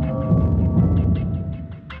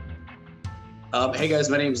 Hey guys,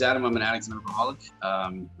 my name is Adam. I'm an addict and alcoholic.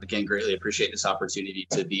 Again, greatly appreciate this opportunity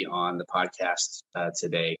to be on the podcast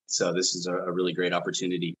today. So this is a really great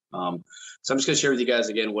opportunity. So I'm just going to share with you guys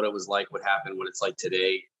again what it was like, what happened, what it's like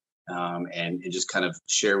today, and just kind of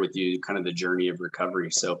share with you kind of the journey of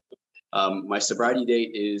recovery. So my sobriety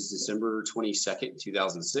date is December 22nd,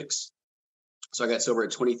 2006. So I got sober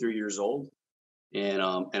at 23 years old. And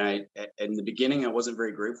I, in the beginning, I wasn't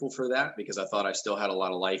very grateful for that because I thought I still had a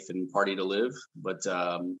lot of life and party to live. But,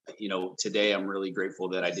 you know, today I'm really grateful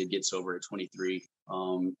that I did get sober at 23,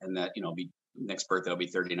 and that, you know, next birthday, I'll be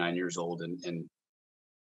 39 years old and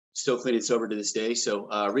still clean and sober to this day. So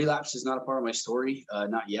relapse is not a part of my story,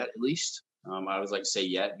 not yet, at least. I always like to say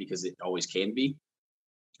yet because it always can be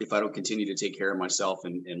if I don't continue to take care of myself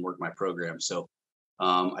and work my program. So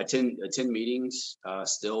I attend meetings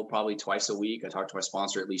still probably twice a week. I talk to my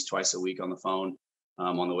sponsor at least twice a week on the phone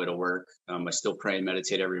on the way to work. I still pray and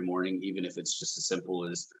meditate every morning, even if it's just as simple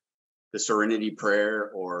as the serenity prayer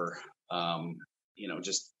or, you know,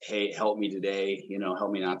 just, hey, help me today, you know,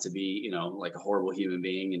 help me not to be, you know, like a horrible human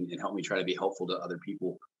being and help me try to be helpful to other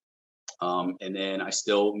people. And then I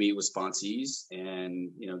still meet with sponsees and,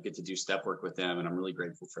 you know, get to do step work with them. And I'm really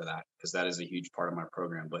grateful for that because that is a huge part of my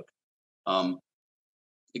program. But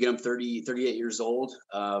again, I'm 38 years old.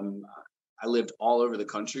 I lived all over the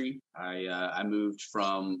country. I moved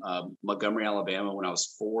from Montgomery, Alabama when I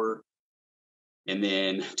was 4, and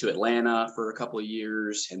then to Atlanta for a couple of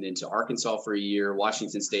years, and then to Arkansas for a year,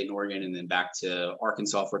 Washington State and Oregon, and then back to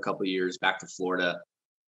Arkansas for a couple of years, back to Florida,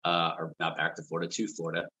 or not back to Florida, to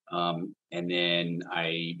Florida. And then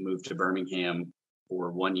I moved to Birmingham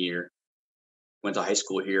for 1 year, went to high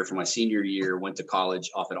school here for my senior year, went to college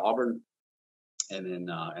off at Auburn. And then,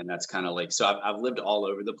 and that's kind of like, so I've lived all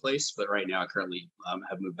over the place, but right now I currently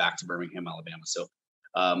have moved back to Birmingham, Alabama. So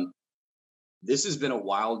this has been a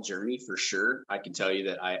wild journey for sure. I can tell you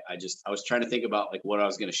that I was trying to think about like what I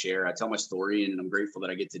was going to share. I tell my story and I'm grateful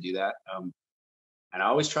that I get to do that. And I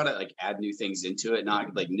always try to like add new things into it,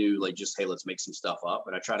 not like new, like just, hey, let's make some stuff up,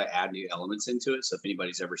 but I try to add new elements into it. So if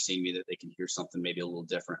anybody's ever seen me that they can hear something maybe a little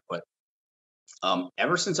different, but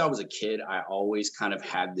ever since I was a kid, I always kind of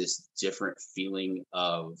had this different feeling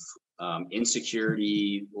of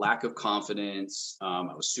insecurity, lack of confidence.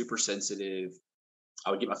 I was super sensitive. I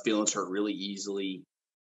would get my feelings hurt really easily.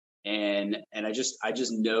 And I just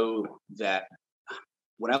know that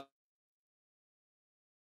when I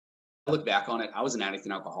look back on it, I was an addict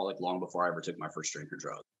and alcoholic long before I ever took my first drink or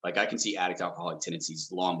drug. Like I can see addict alcoholic tendencies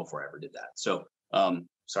long before I ever did that. So,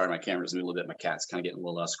 sorry, my camera's moving a little bit. My cat's kind of getting a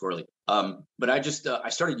little squirrely. But I just, I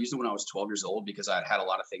started using it when I was 12 years old because I had a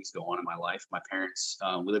lot of things go on in my life. My parents,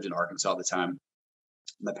 we lived in Arkansas at the time.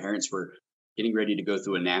 My parents were getting ready to go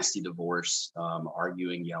through a nasty divorce,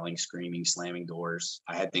 arguing, yelling, screaming, slamming doors.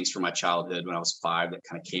 I had things from my childhood when I was 5 that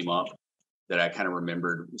kind of came up that I kind of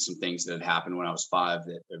remembered some things that had happened when I was 5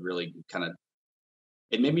 that really kind of,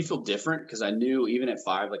 it made me feel different because I knew even at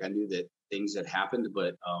 5, like I knew that things had happened,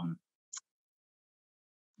 but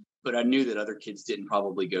but I knew that other kids didn't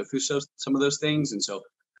probably go through some of those things. And so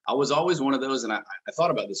I was always one of those. And I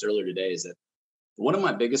thought about this earlier today, is that one of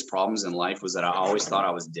my biggest problems in life was that I always thought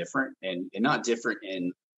I was different, and not different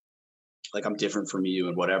in like I'm different from you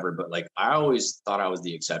and whatever, but like I always thought I was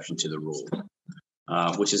the exception to the rule,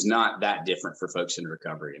 which is not that different for folks in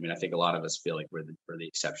recovery. I mean, I think a lot of us feel like we're the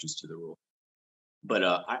exceptions to the rule. But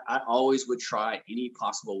I always would try any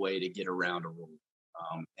possible way to get around a rule.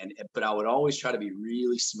 But I would always try to be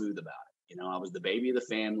really smooth about it. I was the baby of the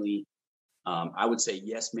family. I would say,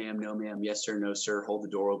 yes, ma'am, no, ma'am, yes, sir, no, sir, hold the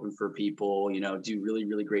door open for people, do really,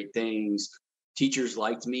 really great things. Teachers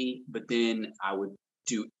liked me, but then I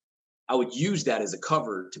would use that as a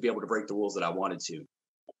cover to be able to break the rules that I wanted to.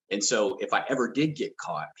 And so if I ever did get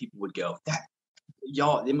caught, people would go,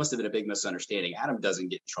 it must have been a big misunderstanding. Adam doesn't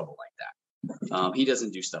get in trouble like that. He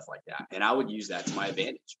doesn't do stuff like that. And I would use that to my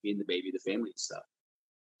advantage, being the baby of the family and stuff.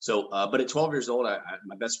 So, but at 12 years old,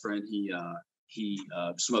 my best friend, he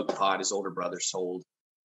smoked pot. His older brother sold.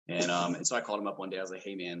 And so I called him up one day. I was like,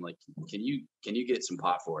 hey man, like, can you get some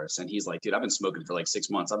pot for us? And he's like, dude, I've been smoking for like 6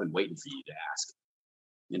 months. I've been waiting for you to ask.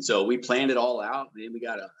 And so we planned it all out. Then we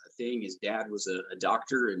got a thing. His dad was a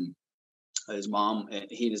doctor, and his mom, and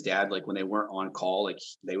he and his dad, like when they weren't on call, like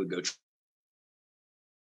they would go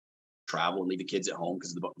travel and leave the kids at home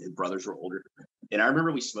because his brothers were older. And I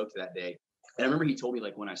remember we smoked that day. And I remember he told me,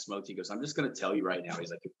 like, when I smoked, he goes, I'm just going to tell you right now. He's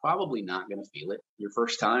like, you're probably not going to feel it your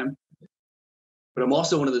first time. But I'm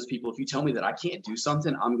also one of those people, if you tell me that I can't do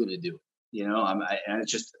something, I'm going to do it. And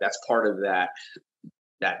it's just, that's part of that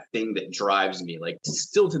thing that drives me. Like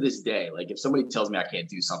still to this day, like if somebody tells me I can't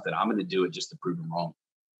do something, I'm going to do it just to prove them wrong.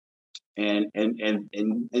 And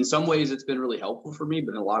in some ways it's been really helpful for me,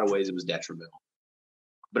 but in a lot of ways it was detrimental.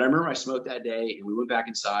 But I remember I smoked that day, and we went back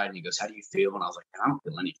inside, and he goes, how do you feel? And I was like, I don't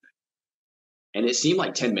feel anything. And it seemed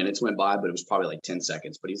like 10 minutes went by, but it was probably like 10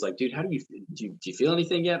 seconds. But he's like, dude, how do you feel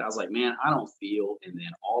anything yet? I was like, man, I don't feel. And then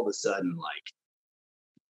all of a sudden, like,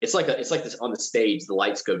 it's like this on the stage, the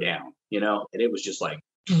lights go down, and it was just like,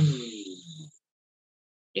 and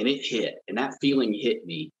it hit, and that feeling hit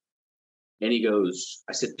me. And he goes,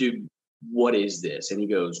 I said, dude, what is this? And he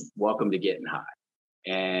goes, welcome to getting high.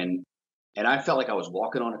 And I felt like I was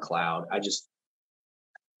walking on a cloud.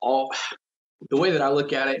 The way that I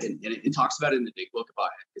look at it, and it talks about it in the big book about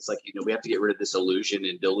it, it's like, we have to get rid of this illusion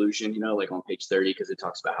and delusion, like on page 30, because it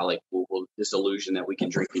talks about how like, well, this illusion that we can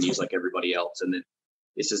drink and use like everybody else. And then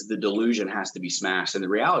it says the delusion has to be smashed. And the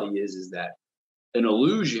reality is that an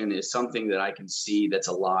illusion is something that I can see that's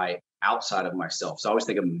a lie outside of myself. So I always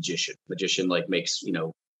think of a magician. Magician like makes,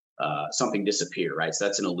 something disappear, right? So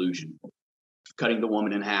that's an illusion. Cutting the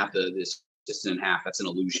woman in half, this in half, that's an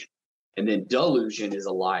illusion. And then delusion is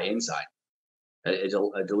a lie inside. A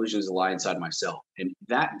delusion is a lie inside myself. And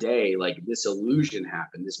that day, like this illusion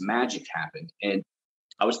happened, this magic happened. And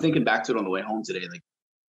I was thinking back to it on the way home today.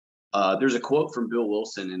 Like there's a quote from Bill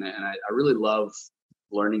Wilson, and I really love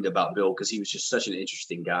learning about Bill because he was just such an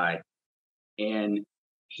interesting guy. And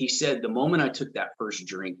he said, the moment I took that first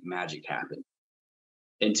drink, magic happened.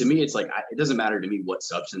 And to me, it's like, it doesn't matter to me what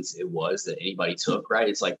substance it was that anybody took, right?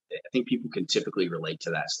 It's like, I think people can typically relate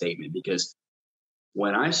to that statement, because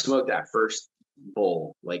when I smoked that first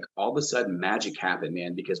bowl, like all of a sudden magic happened,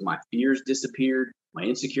 man, because my fears disappeared, my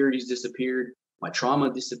insecurities disappeared, my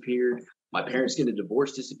trauma disappeared, my parents getting a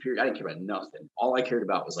divorce disappeared. I didn't care about nothing. All I cared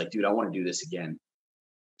about was like, dude, I want to do this again.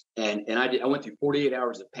 And I went through 48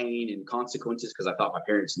 hours of pain and consequences because I thought my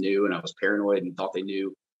parents knew, and I was paranoid and thought they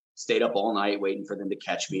knew. Stayed up all night waiting for them to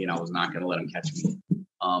catch me, and I was not going to let them catch me.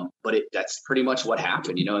 But that's pretty much what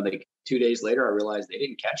happened, And like 2 days later, I realized they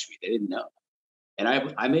didn't catch me. They didn't know. And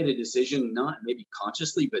I made a decision, not maybe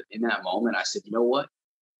consciously, but in that moment, I said, you know what?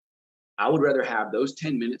 I would rather have those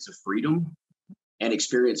 10 minutes of freedom and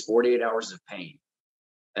experience 48 hours of pain.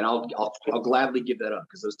 And I'll gladly give that up,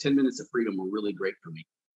 because those 10 minutes of freedom were really great for me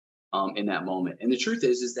in that moment. And the truth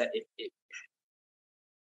is that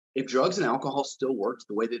if drugs and alcohol still worked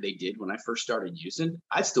the way that they did when I first started using,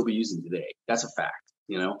 I'd still be using today. That's a fact,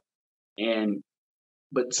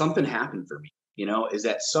 but something happened for me, is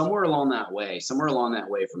that somewhere along that way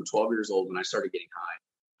from 12 years old when I started getting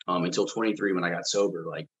high until 23 when I got sober,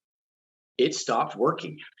 like it stopped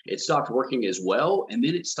working. It stopped working as well. And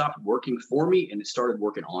then it stopped working for me, and it started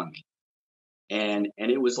working on me. And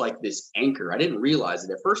it was like this anchor. I didn't realize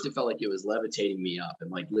it. At first, it felt like it was levitating me up and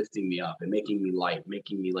like lifting me up and making me light,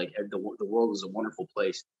 making me like the world was a wonderful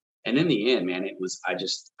place. And in the end, man,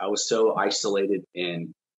 I was so isolated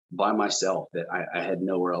and by myself that I had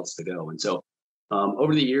nowhere else to go. And so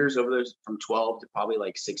over the years, from 12 to probably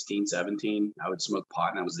like 16, 17, I would smoke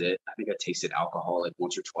pot, and that was it. I think I tasted alcohol like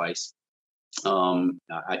once or twice.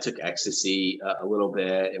 I took ecstasy a little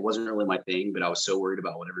bit. It wasn't really my thing, but I was so worried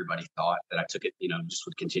about what everybody thought that I took it, just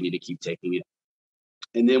would continue to keep taking it.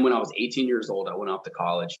 And then when I was 18 years old, I went off to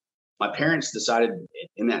college. My parents decided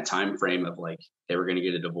in that time frame of like they were going to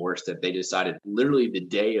get a divorce, that they decided literally the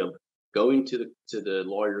day of going to the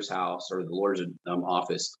lawyer's house or the lawyer's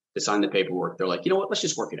office to sign the paperwork. They're like, you know what, let's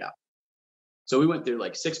just work it out. So we went through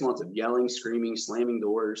like 6 months of yelling, screaming, slamming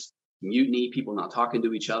doors, mutiny, people not talking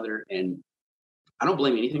to each other. And I don't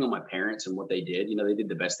blame anything on my parents and what they did. They did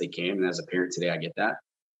the best they can. And as a parent today, I get that.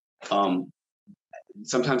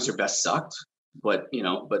 Sometimes their best sucked, but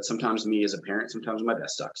sometimes me as a parent, sometimes my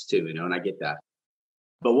best sucks too, and I get that.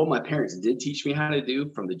 But what my parents did teach me how to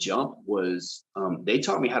do from the jump was they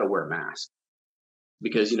taught me how to wear a mask,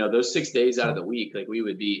 because, those 6 days out of the week, like we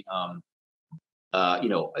would be, it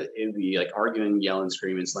would be like arguing, yelling,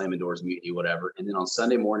 screaming, slamming doors, mutiny, whatever. And then on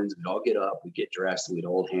Sunday mornings, we'd all get up, we'd get dressed, and we'd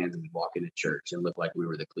hold hands and we'd walk into church and look like we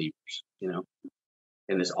were the Cleavers,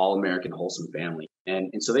 in this all-American wholesome family.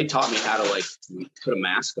 And so they taught me how to like put a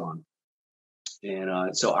mask on.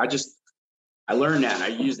 And so I learned that, and I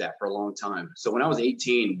used that for a long time. So when I was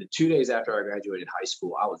 18, the 2 days after I graduated high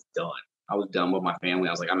school, I was done. I was done with my family.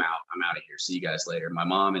 I was like, I'm out of here. See you guys later. My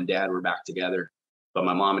mom and dad were back together, but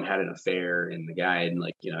my mom had an affair, and the guy, and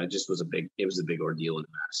it just was a big ordeal and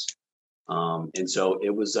mess. And so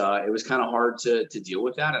it was kind of hard to deal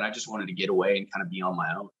with that. And I just wanted to get away and kind of be on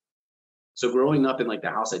my own. So growing up in like the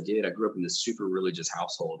house I did, I grew up in this super religious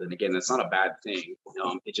household. And again, that's not a bad thing.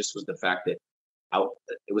 It just was the fact that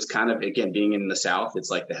it was kind of, again, being in the South, it's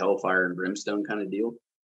like the hellfire and brimstone kind of deal.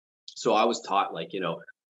 So I was taught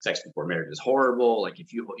sex before marriage is horrible. Like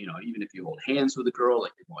if even if you hold hands with a girl,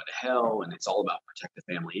 like you're going to hell, and it's all about protect the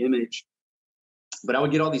family image. But I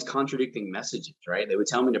would get all these contradicting messages, right? They would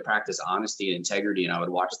tell me to practice honesty and integrity, and I would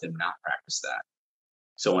watch them not practice that.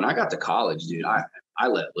 So when I got to college, dude, I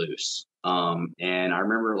let loose. And I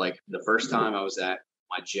remember like the first time I was at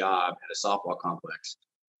my job at a softball complex,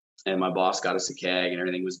 and my boss got us a keg and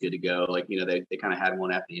everything was good to go. Like, they kind of had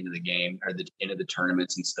one at the end of the game or the end of the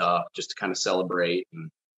tournaments and stuff, just to kind of celebrate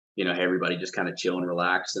and, hey, everybody just kind of chill and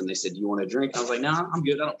relax. And they said, do you want to drink? And I was like, no, I'm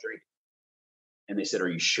good. I don't drink. And they said, are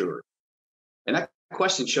you sure? And that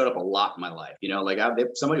question showed up a lot in my life.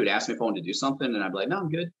 Somebody would ask me if I wanted to do something, and I'd be like, no, I'm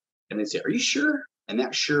good. And they'd say, are you sure? And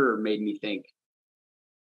that sure made me think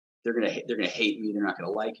they're going to hate me. They're not going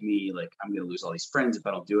to like me. Like, I'm going to lose all these friends if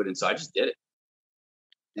I don't do it. And so I just did it.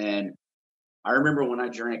 And I remember when I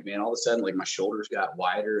drank, man, all of a sudden, like my shoulders got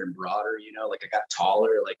wider and broader, like I got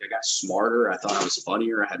taller, like I got smarter. I thought I was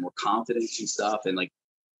funnier. I had more confidence and stuff. And like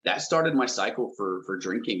that started my cycle for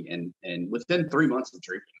drinking. And within 3 months of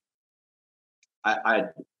drinking, I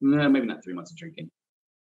maybe not 3 months of drinking,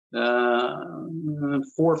 4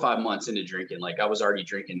 or 5 months into drinking, like I was already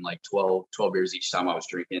drinking like 12 beers each time I was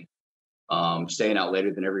drinking. Staying out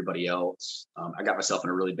later than everybody else. I got myself in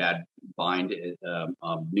a really bad bind at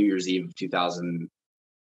New Year's Eve of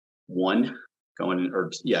 2001,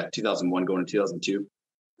 2001 going to 2002.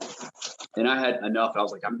 And I had enough. I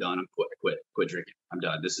was like, I'm done. I quit drinking. I'm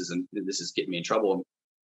done. This is getting me in trouble.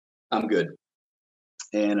 I'm good.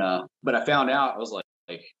 And but I found out, I was like,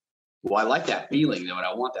 well, I like that feeling though, and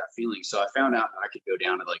I want that feeling. So I found out that I could go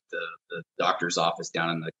down to like the doctor's office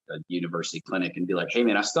down in the university clinic and be like, hey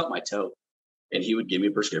man, I stubbed my toe. And he would give me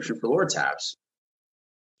a prescription for Lortabs.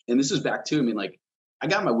 And this is back to, like I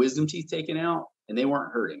got my wisdom teeth taken out and they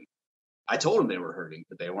weren't hurting. I told them they were hurting,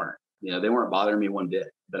 but they weren't. They weren't bothering me one bit.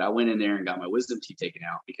 But I went in there and got my wisdom teeth taken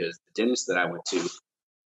out because the dentist that I went to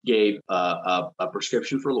gave a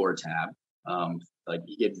prescription for Lortab. Like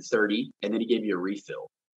he gave you 30, and then he gave you a refill.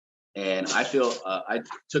 And I feel I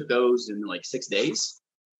took those in like 6 days.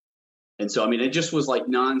 And so, it just was like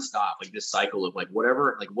nonstop, like this cycle of like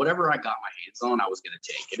whatever I got my hands on, I was going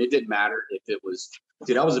to take. And it didn't matter if it was,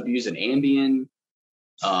 dude, I was abusing Ambien.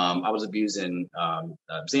 I was abusing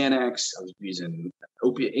Xanax. I was abusing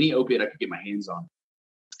any opiate I could get my hands on.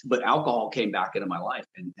 But alcohol came back into my life,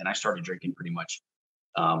 and I started drinking pretty much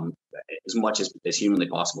as much as humanly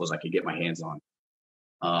possible as I could get my hands on.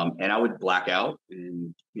 And I would black out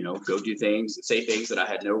and, go do things and say things that I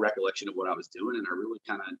had no recollection of what I was doing. And I really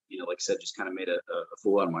kind of, like I said, just kind of made a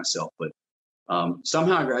fool out of myself. But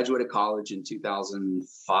somehow I graduated college in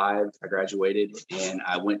 2005. I graduated and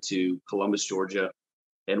I went to Columbus, Georgia,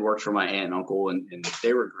 and worked for my aunt and uncle. And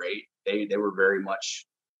they were great. They were very much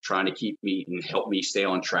trying to keep me and help me stay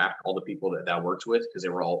on track. All the people that I worked with, because they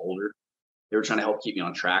were all older, they were trying to help keep me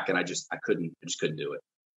on track. And I just couldn't do it.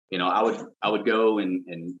 I would go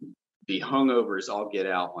and be hungover as all get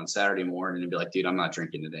out on Saturday morning and be like, dude, I'm not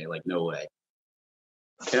drinking today. Like, no way.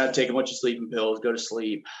 And I'd take a bunch of sleeping pills, go to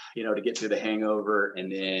sleep, to get through the hangover.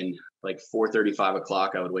 And then like 4:30, 5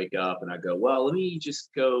 o'clock, I would wake up and I'd go, well, let me just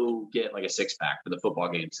go get like a 6-pack for the football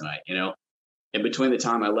game tonight, And between the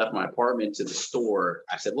time I left my apartment to the store,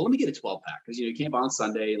 I said, well, let me get a 12-pack because, you can't buy on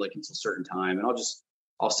Sunday, like until a certain time. And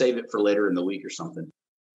I'll save it for later in the week or something.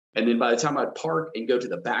 And then by the time I'd park and go to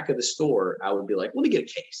the back of the store, I would be like, let me get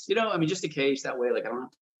a case, just a case. That way, like I don't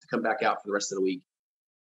have to come back out for the rest of the week.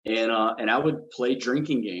 And I would play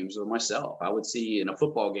drinking games with myself. I would see in a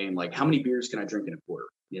football game, like how many beers can I drink in a quarter,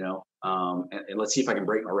 and let's see if I can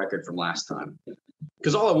break my record from last time.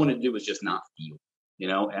 Because all I wanted to do was just not feel,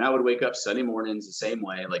 and I would wake up Sunday mornings the same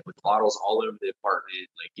way, like with bottles all over the apartment,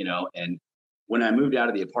 and when I moved out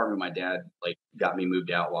of the apartment, my dad got me moved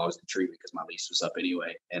out while I was in treatment because my lease was up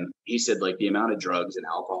anyway. And he said the amount of drugs and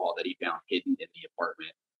alcohol that he found hidden in the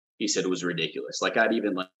apartment, he said it was ridiculous. I'd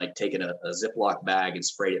even taken a Ziploc bag and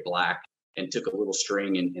sprayed it black and took a little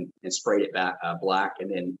string and sprayed it black. And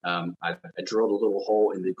then I drilled a little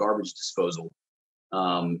hole in the garbage disposal,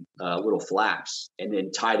 little flaps, and then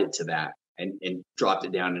tied it to that and dropped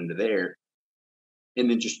it down into there. And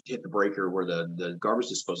then just hit the breaker where the garbage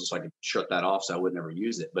disposal so I could shut that off so I would never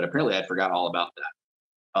use it. But apparently I forgot all about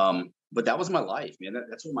that. But that was my life, man.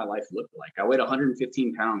 That's what my life looked like. I weighed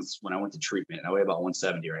 115 pounds when I went to treatment. I weigh about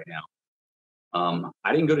 170 right now.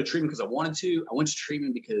 I didn't go to treatment because I wanted to. I went to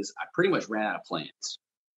treatment because I pretty much ran out of plans.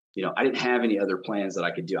 I didn't have any other plans that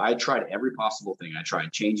I could do. I tried every possible thing. I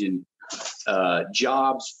tried changing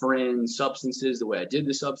jobs, friends, substances, the way I did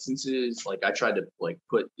the substances. I tried to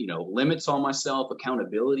put, limits on myself,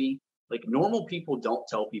 accountability. Normal people don't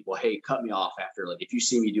tell people, hey, cut me off after, if you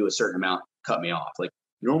see me do a certain amount, cut me off.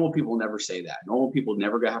 Normal people never say that. Normal people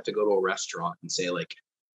never have to go to a restaurant and say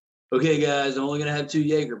okay, guys, I'm only going to have 2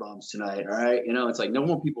 Jaeger bombs tonight. All right. It's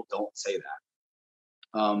normal people don't say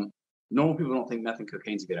that. Normal people don't think meth and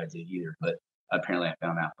cocaine's a good idea either, but apparently I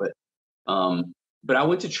found out. But I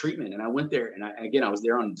went to treatment and I went there and I was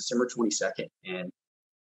there on December 22nd and,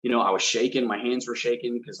 I was shaking, my hands were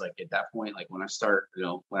shaking because at that point, when I start,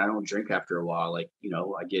 when I don't drink after a while, I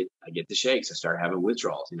get the shakes, I start having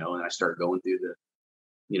withdrawals, and I start going through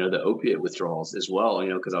the opiate withdrawals as well,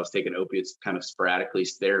 because I was taking opiates kind of sporadically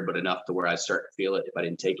there, but enough to where I start to feel it if I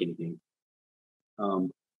didn't take anything.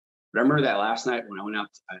 But I remember that last night when I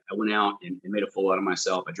went out and made a fool out of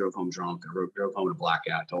myself. I drove home drunk. I drove home in a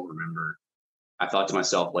blackout. Don't remember. I thought to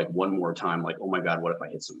myself one more time, oh my God, what if I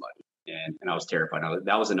hit somebody? And I was terrified.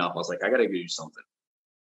 That was enough. I was I got to go do something.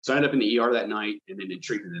 So I ended up in the ER that night and then in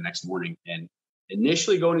treatment the next morning. And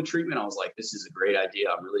initially going to treatment, I was this is a great idea.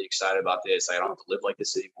 I'm really excited about this. I don't have to live like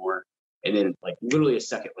this anymore. And then literally a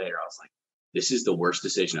second later, I was this is the worst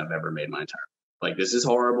decision I've ever made in my entire life. This is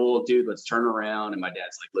horrible, dude. Let's turn around. And my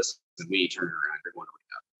dad's listen, we ain't turning around. You're going to wake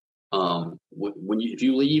up. If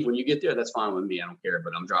you leave, when you get there, that's fine with me. I don't care,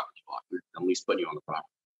 but I'm dropping you off. I'm at least putting you on the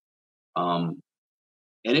property.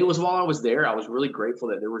 And it was while I was there, I was really grateful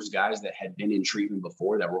that there was guys that had been in treatment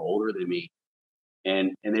before that were older than me.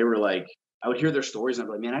 And they were I would hear their stories and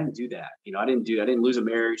I'd be man, I didn't do that. I didn't lose a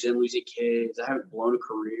marriage, didn't lose any kids. I haven't blown a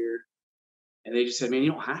career. And they just said, man,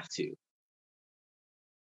 you don't have to.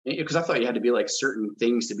 Because I thought you had to be certain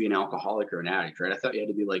things to be an alcoholic or an addict, right? I thought you had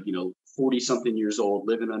to be 40 something years old,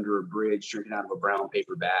 living under a bridge, drinking out of a brown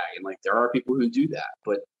paper bag. And there are people who do that,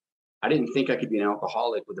 but I didn't think I could be an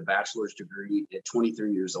alcoholic with a bachelor's degree at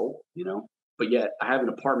 23 years old, but yet I have an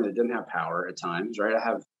apartment that doesn't have power at times, right? I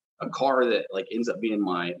have a car that ends up being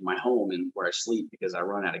my home and where I sleep because I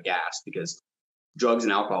run out of gas because drugs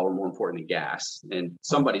and alcohol are more important than gas. And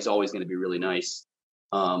somebody's always going to be really nice.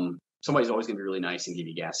 Somebody's always going to be really nice and give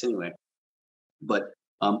you gas anyway. But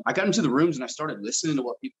I got into the rooms and I started listening to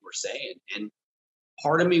what people were saying. And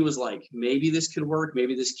part of me was maybe this could work,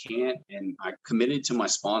 maybe this can't. And I committed to my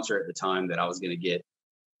sponsor at the time that I was going to get,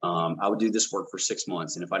 I would do this work for 6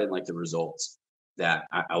 months. And if I didn't like the results, that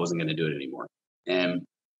I wasn't going to do it anymore. And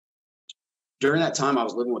during that time, I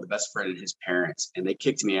was living with a best friend and his parents, and they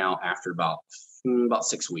kicked me out after about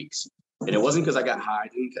 6 weeks. And it wasn't because I got high.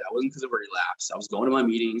 It wasn't because of a relapse. I was going to my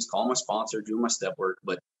meetings, calling my sponsor, doing my step work,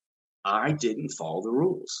 but I didn't follow the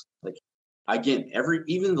rules. Again,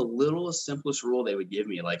 even the littlest, simplest rule they would give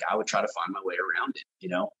me, I would try to find my way around it,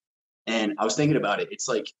 And I was thinking about it. It's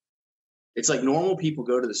like normal people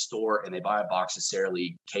go to the store and they buy a box of Sara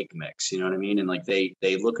Lee cake mix, you know what I mean? And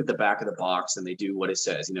they look at the back of the box and they do what it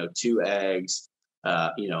says, 2 eggs,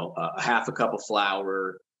 a half a cup of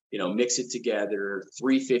flour, mix it together,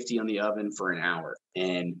 350 on the oven for an hour.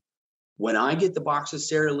 And when I get the box of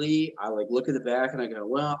Sara Lee, I look at the back and I go,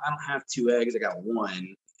 well, I don't have 2 eggs. I got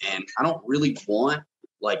 1. And I don't really want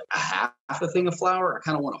like a half a thing of flour. I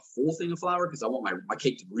kind of want a full thing of flour because I want my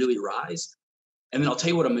cake to really rise. And then I'll tell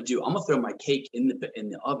you what I'm gonna do. I'm gonna throw my cake in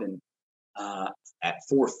the oven at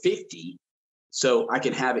 450, so I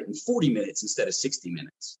can have it in 40 minutes instead of 60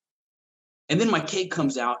 minutes. And then my cake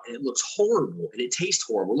comes out and it looks horrible and it tastes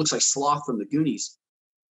horrible. It looks like Sloth from the Goonies,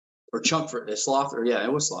 or Chunk for the Sloth, or yeah,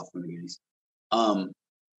 it was Sloth from the Goonies.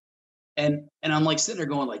 And I'm like sitting there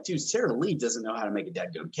going like, dude, Sarah Lee doesn't know how to make a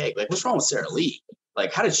dadgum cake. Like, what's wrong with Sarah Lee?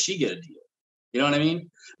 Like, how did she get a deal? You know what I mean?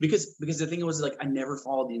 Because the thing was, like, I never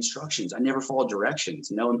followed the instructions. I never followed directions,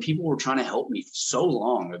 you know, and people were trying to help me so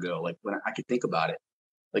long ago. Like, when I could think about it,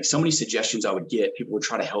 like so many suggestions I would get, people would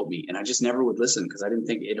try to help me and I just never would listen because I didn't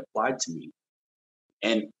think it applied to me.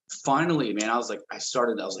 And finally, man, I was like,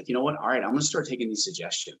 you know what? All right, I'm going to start taking these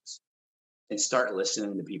suggestions and start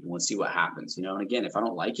listening to people and see what happens, you know? And again, if I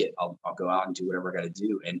don't like it, I'll go out and do whatever I got to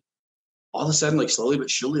do. And all of a sudden, like slowly but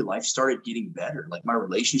surely, life started getting better. Like my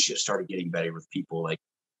relationships started getting better with people. Like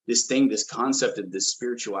this concept of this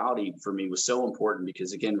spirituality for me was so important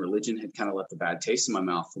because, again, religion had kind of left a bad taste in my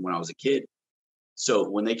mouth from when I was a kid. So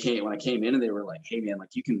when I came in and they were like, hey man, like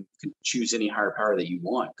you can choose any higher power that you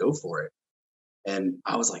want, go for it. And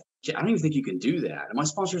I was like, I don't even think you can do that. And my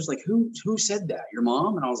sponsor was like, who said that? Your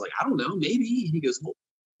mom? And I was like, I don't know, maybe. And he goes, well,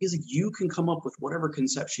 he's like, you can come up with whatever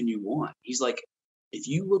conception you want. He's like, if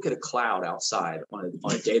you look at a cloud outside on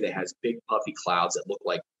a day that has big puffy clouds that look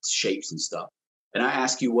like shapes and stuff, and I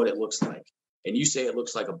ask you what it looks like, and you say it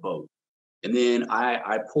looks like a boat, and then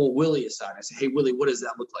I pull Willy aside and I say, hey, Willy, what does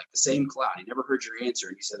that look like? The same cloud. He never heard your answer.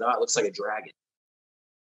 And he said, oh, it looks like a dragon.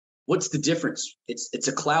 What's the difference? It's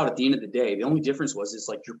a cloud at the end of the day. The only difference is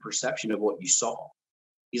like your perception of what you saw.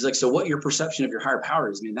 He's like, so what your perception of your higher power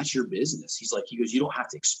is, man, that's your business. He goes, you don't have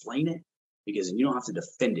to explain it because you don't have to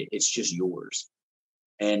defend it. It's just yours.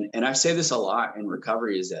 And I say this a lot in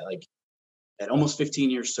recovery is that like at almost 15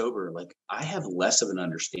 years sober, like I have less of an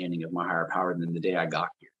understanding of my higher power than the day I got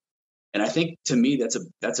here. And I think to me,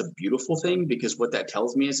 that's a beautiful thing because what that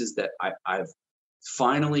tells me is that I've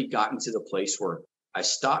finally gotten to the place where I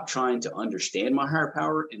stopped trying to understand my higher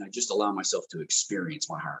power and I just allow myself to experience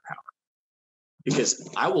my higher power. Because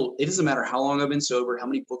it doesn't matter how long I've been sober, how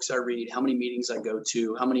many books I read, how many meetings I go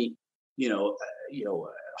to, how many,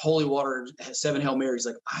 holy water, 7 Hail Marys,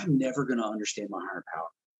 like I'm never going to understand my higher power.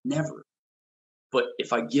 Never. But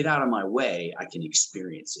if I get out of my way, I can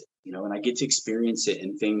experience it, and I get to experience it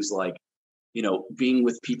in things like, being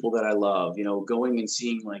with people that I love, going and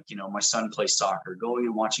seeing like, my son play soccer, going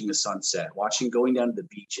and watching the sunset, going down to the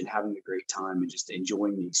beach and having a great time and just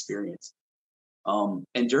enjoying the experience.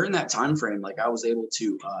 And during that time frame, like I was able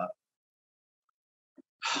to,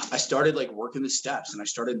 I started like working the steps and I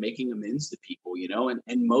started making amends to people,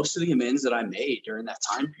 and most of the amends that I made during that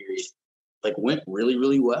time period, like went really,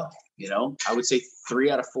 really well. I would say 3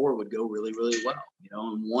 out of 4 would go really, really well,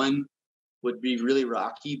 and 1 would be really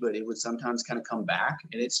rocky, but it would sometimes kind of come back.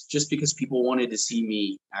 And it's just because people wanted to see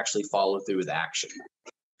me actually follow through with action.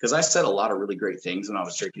 Because I said a lot of really great things when I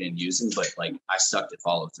was drinking and using, but like I sucked at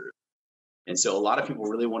follow through. And so a lot of people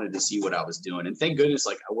really wanted to see what I was doing. And thank goodness,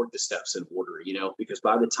 like I worked the steps in order, because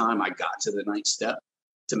by the time I got to the 9th step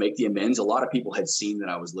to make the amends, a lot of people had seen that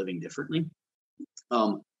I was living differently.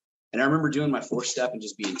 And I remember doing my 4th step and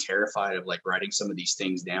just being terrified of like writing some of these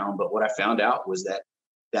things down. But what I found out was that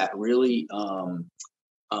really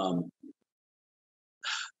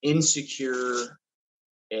insecure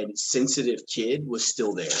and sensitive kid was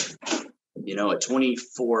still there. At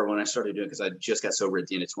 24, when I started doing it, because I just got sober at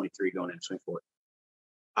the end of 23, going into 24,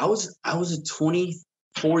 I was a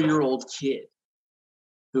 24-year-old kid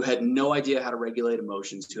who had no idea how to regulate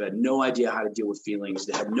emotions, who had no idea how to deal with feelings,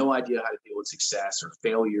 that had no idea how to deal with success or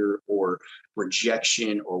failure or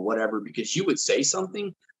rejection or whatever, because you would say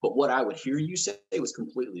something, but what I would hear you say was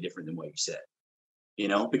completely different than what you said,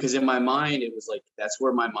 because in my mind, it was like, that's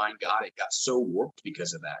where my mind got. It got so warped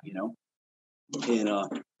because of that, and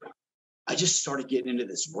I just started getting into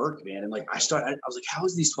this work, man. And like, I was like, how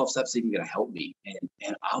is these 12 steps even going to help me? And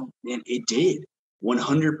it did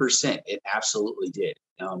 100%. It absolutely did.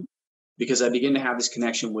 Because I began to have this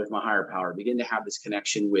connection with my higher power, begin to have this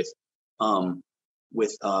connection with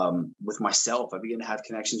myself. I began to have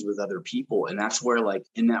connections with other people. And that's where, like,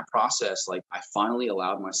 in that process, like I finally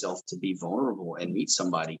allowed myself to be vulnerable and meet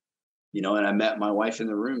somebody, and I met my wife in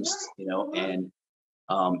the rooms, and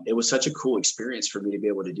it was such a cool experience for me to be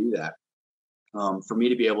able to do that. For me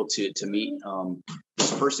to be able to meet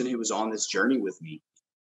this person who was on this journey with me.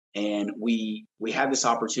 And we had this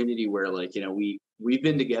opportunity where, like, we've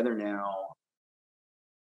been together now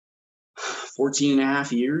 14 and a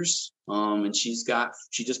half years. And she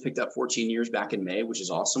just picked up 14 years back in May, which is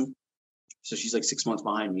awesome. So she's like 6 months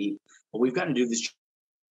behind me, but we've got to do this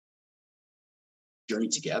journey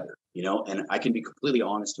together, you know, and I can be completely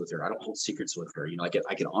honest with her. I don't hold secrets with her. You know,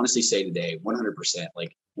 I can honestly say today, 100%,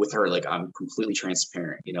 like with her, like I'm completely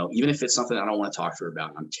transparent, you know, even if it's something I don't want to talk to her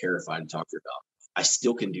about, and I'm terrified to talk to her about, I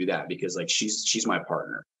still can do that because like she's my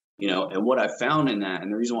partner, you know. And what I found in that,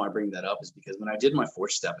 and the reason why I bring that up is because when I did my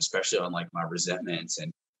 4th step, especially on like my resentments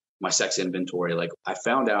and my sex inventory, like I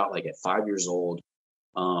found out like at 5 years old,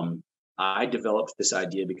 I developed this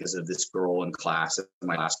idea because of this girl in class.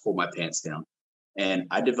 My class pulled my pants down. And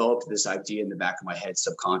I developed this idea in the back of my head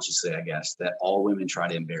subconsciously, I guess, that all women try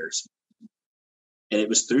to embarrass me. And it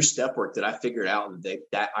was through step work that I figured out that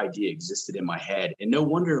that idea existed in my head. And no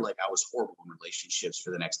wonder, like, I was horrible in relationships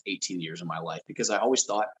for the next 18 years of my life, because I always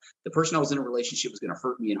thought the person I was in a relationship was going to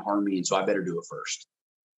hurt me and harm me. And so I better do it first.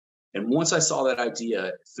 And once I saw that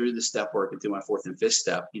idea through the step work and through my 4th and 5th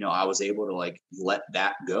step, you know, I was able to like let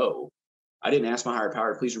that go. I didn't ask my higher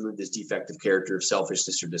power, please remove this defective character of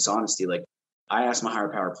selfishness or dishonesty. Like, I asked my higher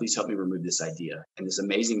power, please help me remove this idea. And this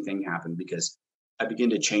amazing thing happened because I began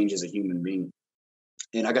to change as a human being.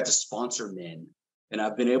 And I got to sponsor men. And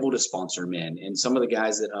I've been able to sponsor men. And some of the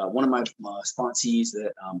guys that, one of my sponsees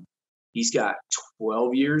that he's got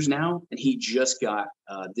 12 years now, and he just got,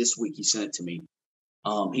 this week, he sent it to me.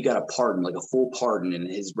 He got a pardon, like a full pardon, and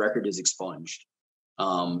his record is expunged.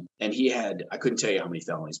 And he had, I couldn't tell you how many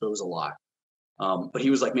felonies, but it was a lot. But he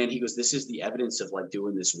was like, man, he goes, this is the evidence of like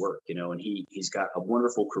doing this work, you know, and he's got a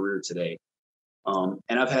wonderful career today.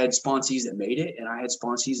 And I've had sponsees that made it, and I had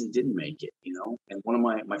sponsees that didn't make it, you know. And one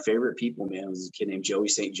of my favorite people, man, was a kid named Joey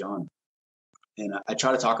St. John. And I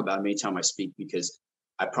try to talk about him anytime I speak, because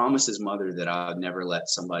I promised his mother that I would never let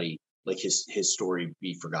somebody like his story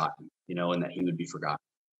be forgotten, you know, and that he would be forgotten.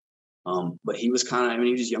 But he was kind of, I mean,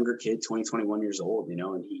 he was a younger kid, 20, 21 years old, you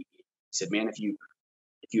know, and he said, man, if you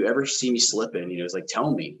ever see me slipping, you know, it's like,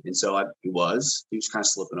 tell me. And so he was kind of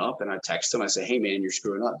slipping up, and I texted him. I said, hey man, you're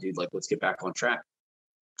screwing up, dude. Like, let's get back on track.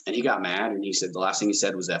 And he got mad, and he said, the last thing he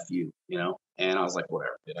said was F you, you know? And I was like,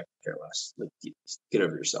 whatever, dude, I could care less. Like, get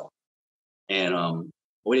over yourself. And,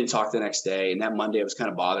 we didn't talk the next day. And that Monday it was kind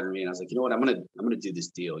of bothering me. And I was like, you know what, I'm going to do this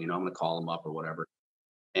deal. You know, I'm going to call him up or whatever.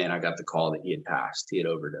 And I got the call that he had passed. He had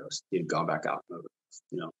overdosed. He had gone back out and overdosed,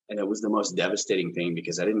 you know? And it was the most devastating thing,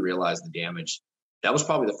 because I didn't realize the damage. That was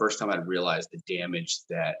probably the first time I'd realized the damage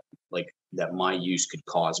that my use could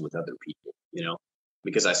cause with other people, you know,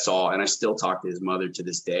 because I saw, and I still talk to his mother to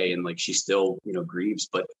this day, and like, she still, you know, grieves,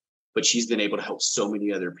 but she's been able to help so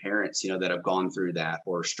many other parents, you know, that have gone through that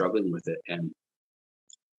or struggling with it. And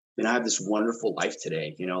I have this wonderful life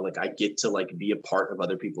today, you know, like I get to like be a part of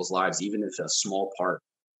other people's lives, even if a small part.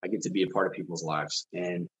 I get to be a part of people's lives,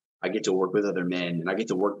 and I get to work with other men, and I get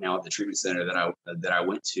to work now at the treatment center that I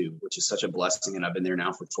went to, which is such a blessing. And I've been there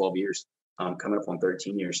now for 12 years, coming up on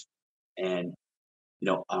 13 years. And, you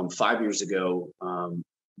know, 5 years ago,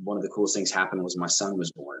 one of the coolest things happened was my son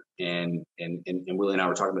was born. And Willie and I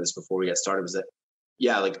were talking about this before we got started, was that,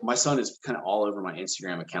 yeah, like my son is kind of all over my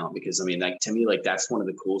Instagram account, because I mean, like, to me, like, that's one of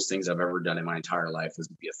the coolest things I've ever done in my entire life, is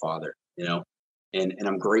to be a father, you know? And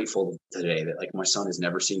I'm grateful today that like my son has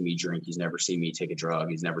never seen me drink. He's never seen me take a drug.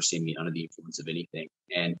 He's never seen me under the influence of anything.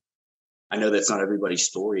 And I know that's not everybody's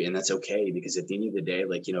story, and that's okay, because at the end of the day,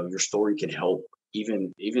 like, you know, your story can help.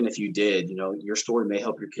 Even if you did, you know, your story may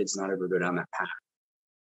help your kids not ever go down that path.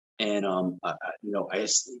 And, you know,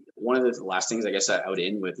 one of the last things I guess I would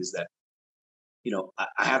end with is that, you know,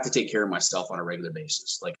 I have to take care of myself on a regular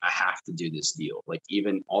basis. Like, I have to do this deal. Like,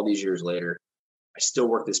 even all these years later, I still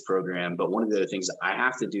work this program. But one of the other things, I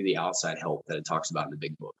have to do the outside help that it talks about in the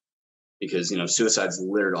big book, because, you know, suicide's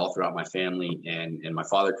littered all throughout my family. And my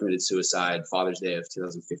father committed suicide Father's Day of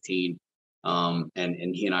 2015.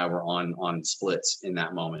 And he and I were on splits in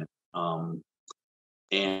that moment.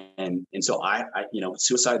 And so I, you know,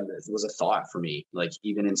 suicide was a thought for me, like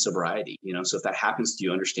even in sobriety, you know. So if that happens to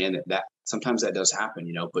you, understand that sometimes that does happen,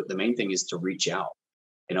 you know. But the main thing is to reach out.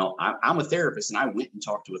 You know, I'm a therapist, and I went and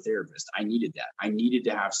talked to a therapist. I needed that. I needed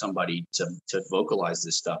to have somebody to vocalize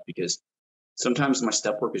this stuff, because sometimes my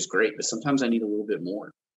step work is great, but sometimes I need a little bit more.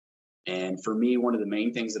 And for me, one of the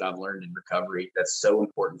main things that I've learned in recovery that's so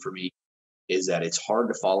important for me is that it's hard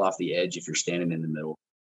to fall off the edge if you're standing in the middle.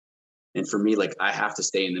 And for me, like, I have to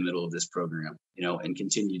stay in the middle of this program, you know, and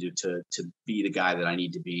continue to be the guy that I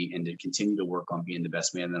need to be, and to continue to work on being the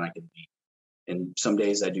best man that I can be. And some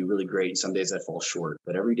days I do really great. Some days I fall short.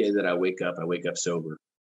 But every day that I wake up sober.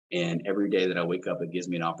 And every day that I wake up, it gives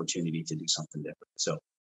me an opportunity to do something different. So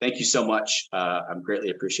thank you so much. I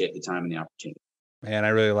greatly appreciate the time and the opportunity. Man, I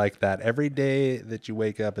really like that. Every day that you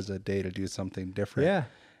wake up is a day to do something different. Yeah.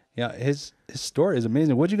 Yeah, his story is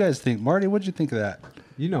amazing. What'd you guys think? Marty, what'd you think of that?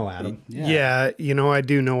 You know Adam. Yeah, I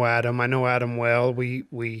do know Adam. I know Adam well.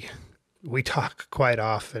 We talk quite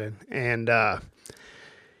often, and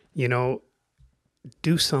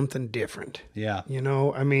do something different. Yeah.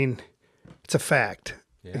 I mean, it's a fact.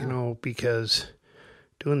 Yeah. Because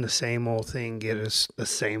doing the same old thing get us the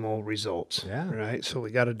same old results. Yeah. Right. So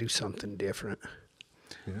we got to do something different.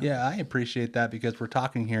 Yeah, I appreciate that because we're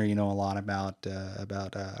talking here, a lot about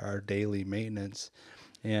our daily maintenance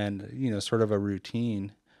and sort of a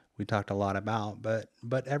routine we talked a lot about.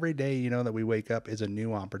 But every day, that we wake up is a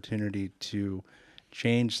new opportunity to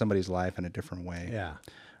change somebody's life in a different way. Yeah.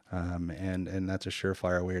 And that's a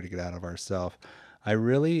surefire way to get out of ourselves. I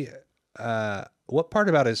really, what part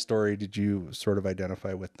about his story did you sort of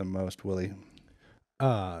identify with the most, Willie?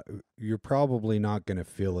 You're probably not going to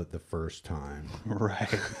feel it the first time. Right.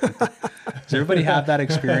 Does everybody have that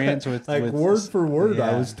experience with word for word? Yeah.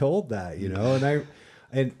 I was told that,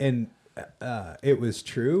 and it was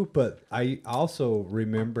true, but I also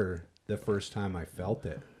remember the first time I felt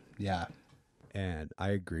it. Yeah. And I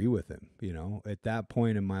agree with him. At that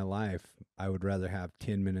point in my life, I would rather have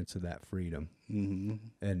 10 minutes of that freedom.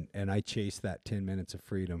 Mm-hmm. And I chased that 10 minutes of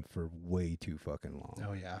freedom for way too fucking long.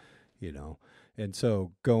 Oh yeah. And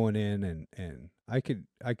so going in and I could,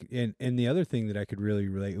 and the other thing that I could really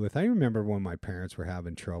relate with, I remember when my parents were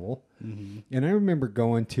having trouble, and I remember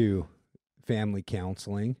going to family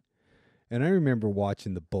counseling, and I remember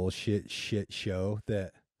watching the bullshit shit show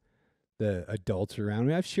that the adults around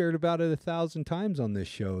me. I've shared about it 1,000 times on this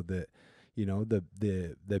show that,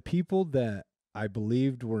 the people that I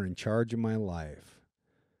believed were in charge of my life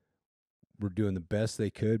were doing the best they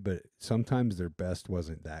could, but sometimes their best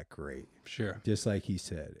wasn't that great. Sure. Just like he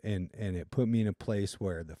said. And it put me in a place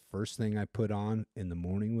where the first thing I put on in the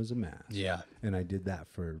morning was a mask. Yeah. And I did that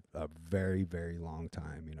for a very, very long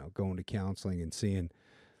time, going to counseling and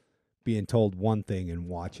being told one thing and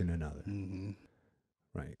watching another. Mm-hmm.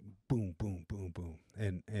 Right. Boom, boom, boom, boom.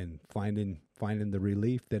 And finding the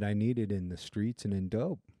relief that I needed in the streets and in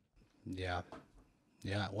dope. Yeah.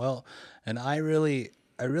 Yeah. Well, and I really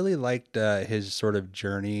liked his sort of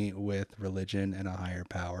journey with religion and a higher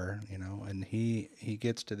power, and he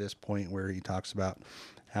gets to this point where he talks about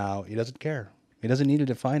how he doesn't care. He doesn't need to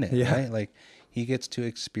define it, right? Like he gets to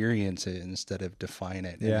experience it instead of define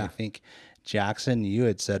it. And I think, Jackson, you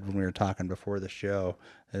had said when we were talking before the show,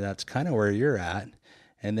 that's kind of where you're at.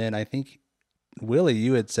 And then I think, Willie,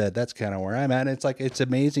 you had said that's kind of where I'm at. And it's like, it's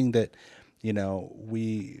amazing that,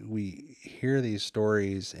 we hear these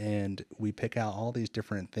stories and we pick out all these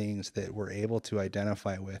different things that we're able to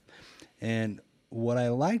identify with. And what I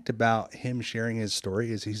liked about him sharing his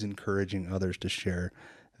story is he's encouraging others to share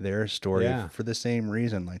their story for the same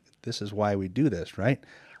reason. Like, this is why we do this, right?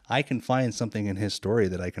 I can find something in his story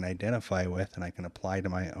that I can identify with and I can apply to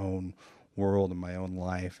my own world and my own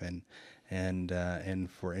life. And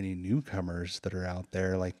for any newcomers that are out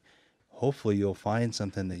there, like, hopefully you'll find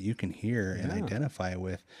something that you can hear and identify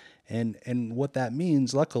with. And what that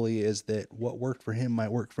means, luckily, is that what worked for him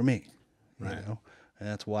might work for me. Right. And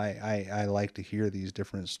that's why I like to hear these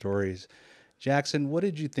different stories. Jackson, what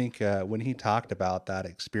did you think when he talked about that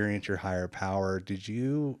experience, your higher power?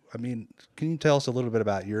 Can you tell us a little bit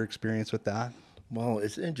about your experience with that? Well,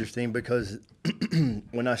 it's interesting because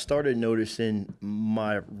when I started noticing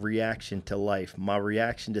my reaction to life, my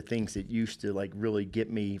reaction to things that used to like really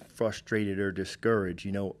get me frustrated or discouraged,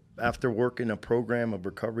 after working a program of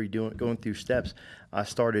recovery, going through steps, I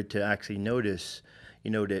started to actually notice,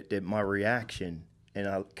 that my reaction, and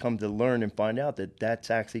I come to learn and find out that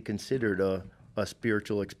that's actually considered a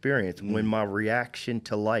spiritual experience. When my reaction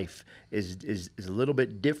to life is a little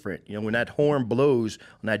bit different. When that horn blows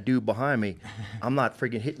on that dude behind me, I'm not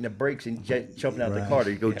freaking hitting the brakes and jumping out the car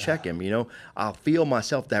to go check him. I'll feel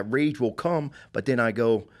myself, that rage will come, but then I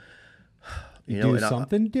go, do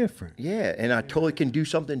something different. Yeah, and I totally can do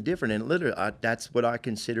something different. And literally, that's what I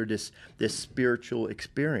consider this spiritual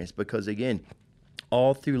experience, because again,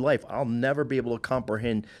 all through life, I'll never be able to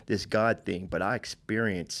comprehend this God thing, but I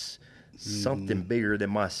experience something bigger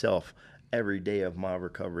than myself every day of my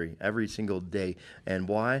recovery, every single day. And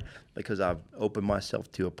why? Because I've opened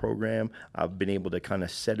myself to a program. I've been able to kind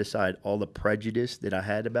of set aside all the prejudice that I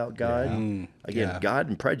had about God. God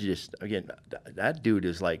and prejudice, that dude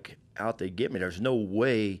is like out to get me. There's no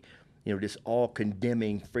way, this all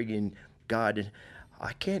condemning friggin' God. And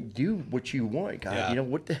I can't do what you want, God.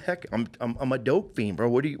 What the heck? I'm a dope fiend, bro.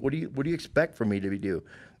 What do you expect from me to do?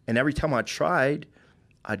 And every time I tried,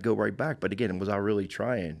 I'd go right back. But again, was I really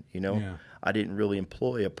trying? I didn't really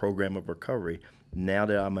employ a program of recovery. Now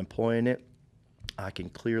that I'm employing it, I can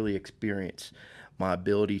clearly experience my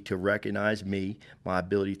ability to recognize me, my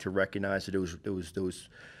ability to recognize those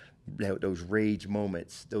rage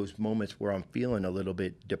moments, those moments where I'm feeling a little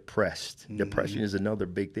bit depressed. Depression is another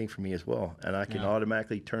big thing for me as well. And I can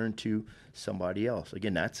automatically turn to somebody else.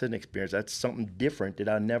 Again, that's an experience. That's something different that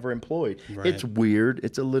I never employed. Right. It's weird.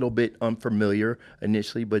 It's a little bit unfamiliar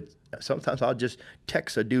initially, but sometimes I'll just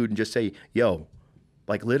text a dude and just say, yo,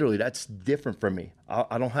 like literally that's different for me.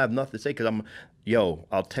 I don't have nothing to say because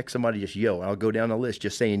I'll text somebody just yo, and I'll go down the list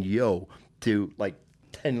just saying yo to like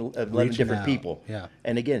 10, 11 Reaching different out. people. Yeah.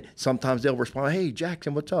 And again, sometimes they'll respond, hey,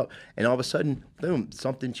 Jackson, what's up? And all of a sudden, boom,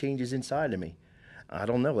 something changes inside of me. I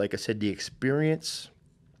don't know. Like I said, the experience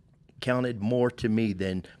counted more to me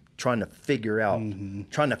than trying to figure out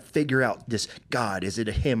this God. Is it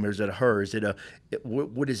a him or is it a her? Is it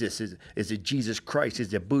what is this? Is it Jesus Christ?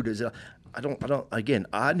 Is it Buddha? Again,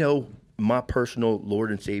 I know my personal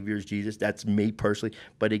Lord and Savior is Jesus. That's me personally.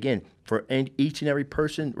 But again, for each and every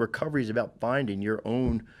person, recovery is about finding your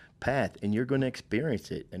own path, and you're going to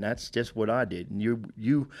experience it. And that's just what I did.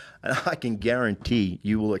 And I can guarantee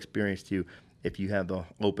you will experience too if you have the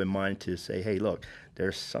open mind to say, hey, look,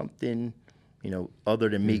 there's something, other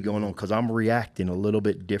than me going on, because I'm reacting a little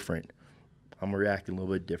bit different.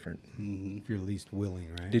 If you're least willing,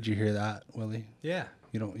 right? Did you hear that, Willie? Yeah.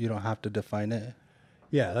 You don't have to define it.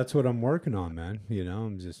 Yeah, that's what I'm working on, man.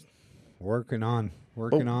 I'm just working on.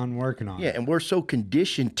 Yeah, and we're so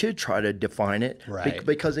conditioned to try to define it. Right.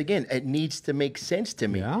 Because, again, it needs to make sense to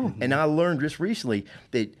me. Yeah. And I learned just recently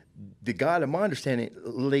that the God of my understanding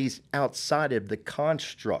lays outside of the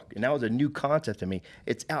construct. And that was a new concept to me.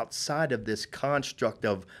 It's outside of this construct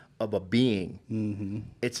of a being. Mm-hmm.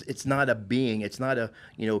 It's not a being. It's not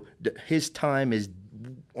his time is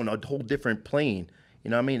on a whole different plane. You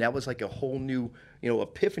know what I mean? That was like a whole new,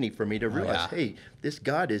 epiphany for me to realize, hey, this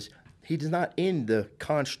God he's not in the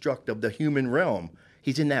construct of the human realm.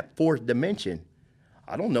 He's in that fourth dimension.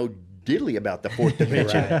 I don't know diddly about the fourth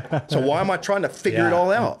dimension. So why am I trying to figure it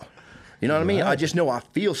all out? You know what I mean? I just know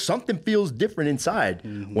something feels different inside.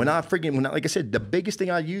 Mm-hmm. When like I said, the biggest thing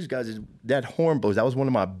I use, guys, is that horn blows. That was one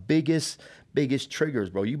of my biggest triggers,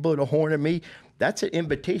 bro. You blow the horn at me, that's an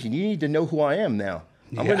invitation. You need to know who I am now.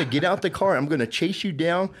 I'm going to get out the car. I'm going to chase you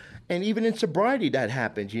down. And even in sobriety, that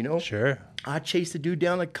happens, Sure. I chased a dude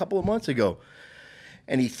down a couple of months ago.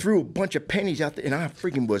 And he threw a bunch of pennies out there. And I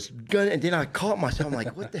freaking was gunning. And then I caught myself. I'm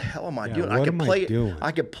like, what the hell am I doing? I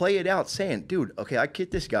could play it out saying, dude, okay, I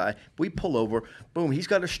get this guy. We pull over. Boom, he's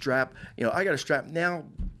got a strap. I got a strap. Now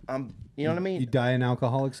I'm, you know what I mean? You die an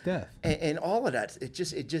alcoholic's death. And all of that, it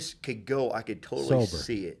just could go. I could totally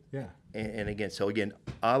see it. Yeah. And again,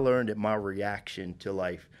 I learned that my reaction to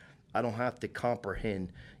life, I don't have to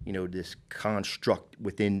comprehend, this construct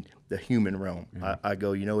within the human realm. Mm-hmm. I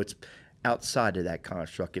go, it's outside of that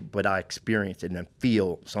construct, but I experience it and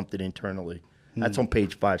feel something internally. That's on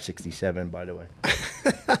page 567, by the way.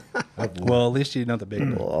 Well, at least you know the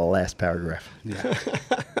big book. Last paragraph. Yeah.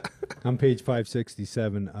 On page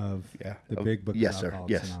 567 of the big book. Yes, of sir.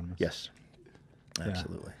 Alcoholics Anonymous. Yes.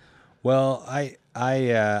 Absolutely. Well, I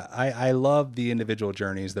love the individual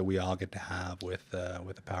journeys that we all get to have with a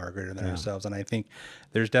power greater than ourselves, and I think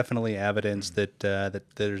there's definitely evidence that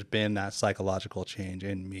there's been that psychological change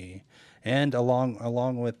in me, and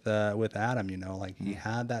along with Adam, he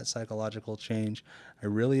had that psychological change. I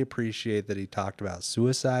really appreciate that he talked about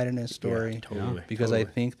suicide in his story, because I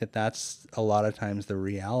think that's a lot of times the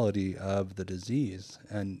reality of the disease,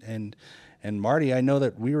 and Marty, I know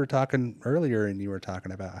that we were talking earlier, and you were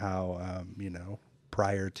talking about how,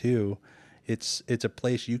 prior to, it's a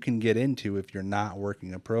place you can get into if you're not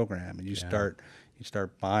working a program, and you start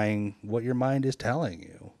buying what your mind is telling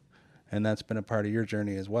you, and that's been a part of your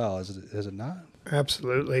journey as well, is it not?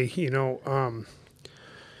 Absolutely.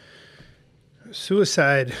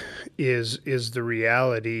 Suicide is the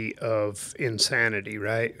reality of insanity,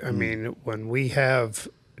 right? I mean, when we have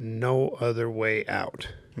no other way out.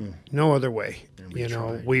 No other way.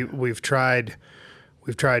 We've tried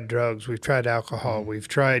drugs, we've tried alcohol, we've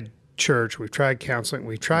tried church, we've tried counseling,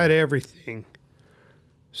 we've tried everything.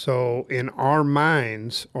 So in our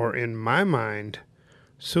minds, or in my mind,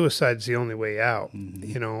 suicide's the only way out.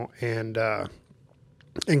 And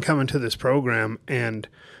coming to this program, and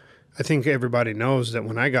I think everybody knows that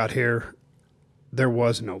when I got here, there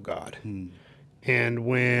was no God. And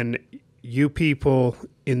when you people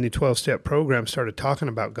in the 12-step program started talking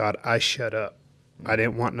about God, I shut up. I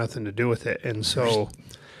didn't want nothing to do with it. And so,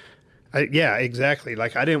 exactly.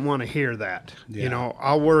 Like, I didn't want to hear that. Yeah.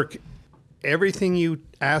 I'll work everything you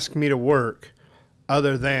ask me to work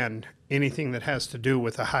other than anything that has to do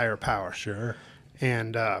with a higher power. Sure.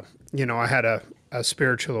 And, I had a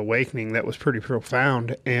spiritual awakening that was pretty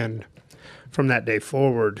profound. And from that day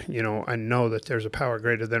forward, you know, I know that there's a power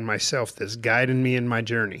greater than myself that's guiding me in my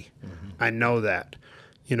journey. I know that.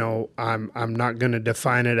 You know, I'm not going to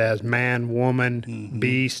define it as man, woman,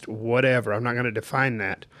 beast, whatever. I'm not going to define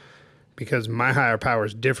that, because my higher power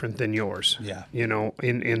is different than yours. Yeah. You know,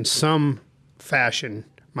 in some fashion,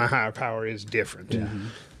 my higher power is different.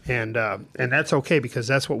 And that's okay, because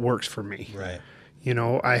that's what works for me. Right. You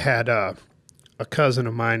know, I had a cousin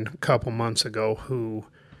of mine a couple months ago who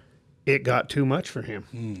it got too much for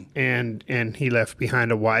him. And he left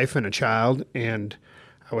behind a wife and a child. And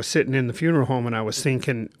I was sitting in the funeral home and I was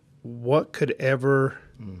thinking, what could ever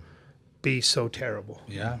be so terrible?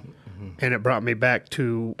 Yeah. And it brought me back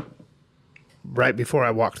to right before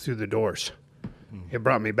I walked through the doors. It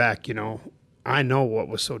brought me back, you know, I know what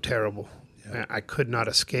was so terrible. Yeah. I could not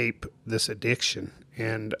escape this addiction.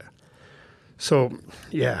 And so,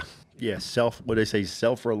 yeah. Yeah, what they say,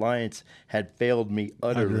 self-reliance had failed me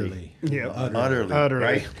utterly. Yeah, utterly,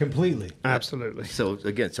 right? Completely. Absolutely. So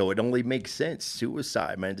again, it only makes sense.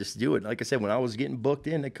 Suicide, man, just do it. Like I said, when I was getting booked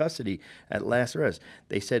into custody at last arrest,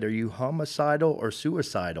 they said, "Are you homicidal or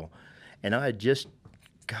suicidal?" And I had just,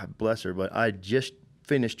 God bless her, but I had just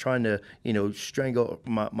finished trying to, you know, strangle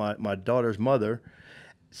my daughter's mother.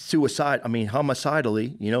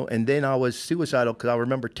 Homicidally, you know, and then I was suicidal because I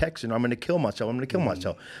remember texting, I'm going to kill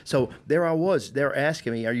myself. So there I was, they're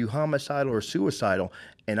asking me, are you homicidal or suicidal?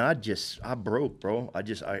 And I broke, bro.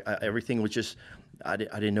 Everything was just, I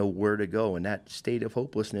didn't know where to go. And that state of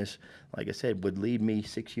hopelessness, like I said, would lead me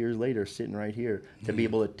 6 years later sitting right here to be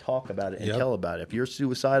able to talk about it and tell about it. If you're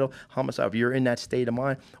suicidal, homicidal, if you're in that state of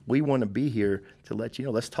mind, we want to be here to let you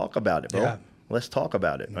know, let's talk about it, bro. Yeah. Let's talk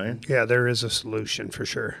about it, man. Yeah, there is a solution for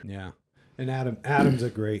sure. Yeah, and Adam's a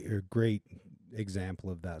great example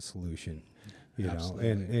of that solution. You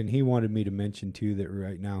Absolutely. Know, and he wanted me to mention too that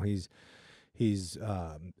right now he's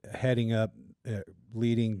heading up,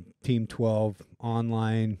 leading Team 12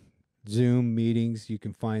 online Zoom meetings. You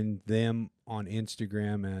can find them on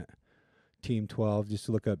Instagram at Team 12. Just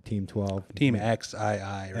look up Team 12. Team XII.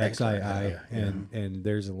 Right? XII, and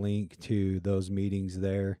there's a link to those meetings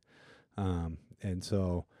there. And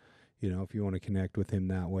so, you know, if you want to connect with him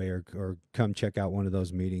that way or come check out one of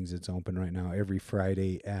those meetings, it's open right now every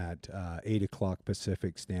Friday at 8 o'clock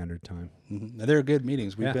Pacific Standard Time. They're good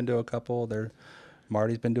meetings. We've been to a couple.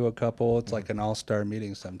 Marty's been to a couple. It's like an all-star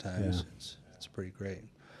meeting sometimes. Yeah. It's pretty great.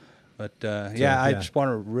 But I just want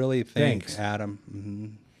to really thank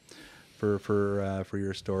Adam for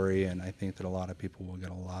your story, and I think that a lot of people will get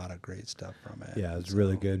a lot of great stuff from it. Yeah, it's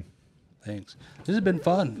really good. Thanks. This has been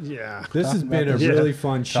fun. Yeah. This has been a really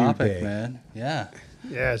fun shoot day, man. Yeah.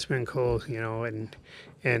 Yeah, it's been cool, you know, and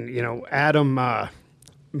you know, Adam,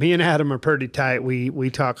 me and Adam are pretty tight.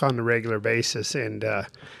 We talk on a regular basis, and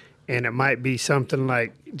it might be something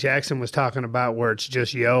like Jackson was talking about where it's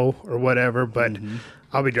just yo or whatever, but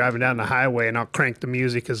I'll be driving down the highway and I'll crank the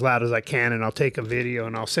music as loud as I can, and I'll take a video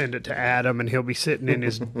and I'll send it to Adam, and he'll be sitting in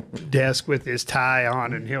his desk with his tie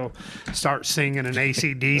on, and he'll start singing an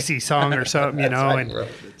AC/DC song or something, you know. Right, bro.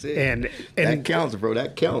 That's it. And that counts, bro.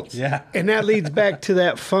 That counts. Yeah. And that leads back to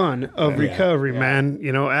that fun of recovery, man.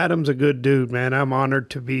 You know, Adam's a good dude, man. I'm honored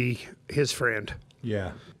to be his friend.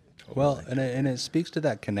 Yeah. Well, and it speaks to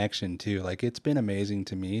that connection too. Like, it's been amazing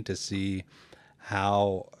to me to see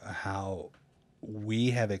how we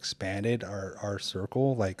have expanded our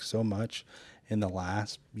circle like so much in the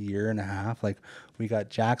last year and a half. Like, we got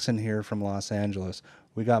Jackson here from Los Angeles.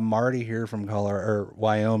 We got Marty here from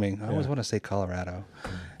Wyoming. I always want to say Colorado.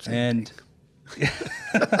 And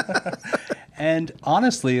and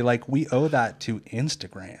honestly, like, we owe that to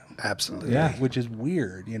Instagram. Absolutely. Yeah, which is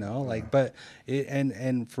weird, you know, like, but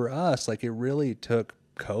and for us, like, it really took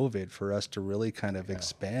COVID for us to really kind of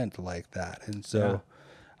expand like that. And so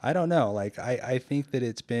I don't know, like, I think that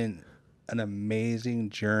it's been an amazing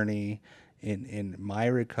journey in my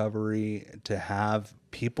recovery to have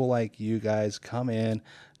people like you guys come in,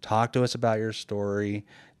 talk to us about your story,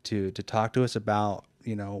 to talk to us about,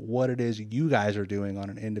 you know, what it is you guys are doing on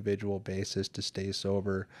an individual basis to stay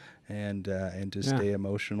sober and to stay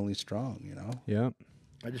emotionally strong, you know? Yeah.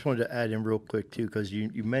 I just wanted to add in real quick too, because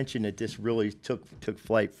you mentioned that this really took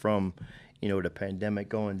flight from, you know, the pandemic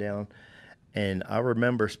going down. And I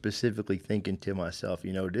remember specifically thinking to myself,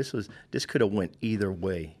 you know, this could have went either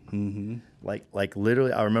way. Mm-hmm. Like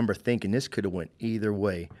literally, I remember thinking this could have went either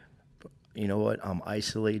way. But you know what? I'm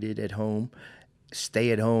isolated at home,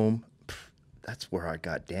 stay at home. That's where I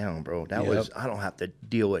got down, bro. That was, I don't have to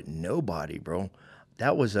deal with nobody, bro.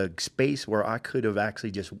 That was a space where I could have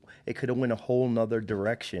actually it could have went a whole nother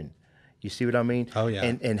direction. You see what I mean? Oh, yeah.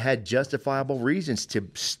 And had justifiable reasons to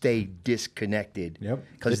stay disconnected. Yep.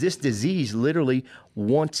 Because this disease literally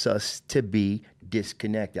wants us to be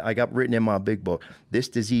disconnected. I got written in my big book, this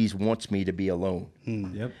disease wants me to be alone.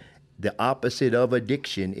 Yep. The opposite of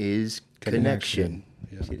addiction is connection.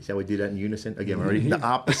 Is that we do that in unison? Again, ready? The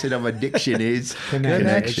opposite of addiction is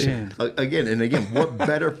connection. Again and again, what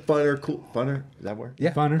better, funner, is that word?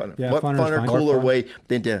 Yeah. Funner. Yeah, what funner is funner, fine. cooler way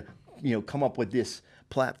than to, come up with this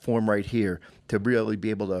platform right here to really be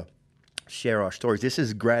able to share our stories. This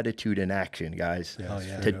is gratitude in action, guys.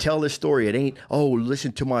 To tell this story, it ain't,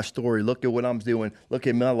 listen to my story. Look at what I'm doing. Look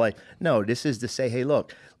at my life. No, this is to say, hey,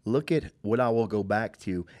 look at what I will go back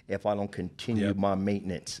to if I don't continue my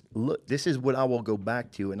maintenance. Look, this is what I will go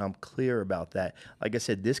back to, and I'm clear about that. Like I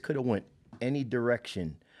said, this could have went any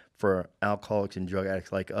direction for alcoholics and drug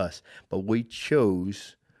addicts like us, but we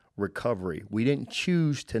chose recovery. We didn't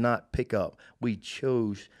choose to not pick up. We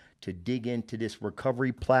chose to dig into this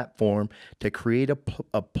recovery platform to create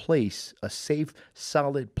a place, a safe,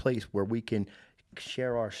 solid place where we can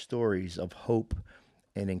share our stories of hope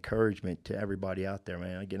and encouragement to everybody out there,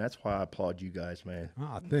 man. Again, that's why I applaud you guys, man.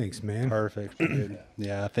 Oh, thanks, man. Perfect. Dude.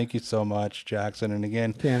 Yeah, thank you so much, Jackson. And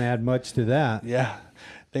again, Can't add much to that. yeah,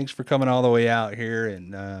 thanks for coming all the way out here,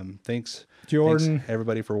 and thanks, Jordan. thanks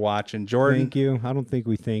everybody for watching. Jordan, Thank you. I don't think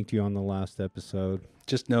we thanked you on the last episode.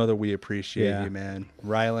 just know that we appreciate Yeah. you, man.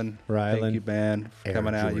 Rylan, thank you, man, for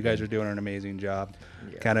coming out. You guys are doing an amazing job.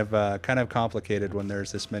 Kind of complicated when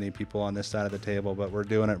there's this many people on this side of the table, but we're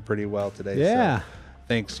doing it pretty well today. Yeah. So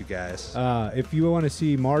thanks, you guys. If you want to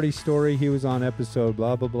see Marty's story, he was on episode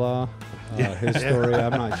blah, blah, blah. His story,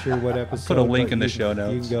 I'm not sure what episode. Put a link but in the you show can-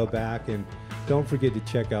 You notes. can go back, and don't forget to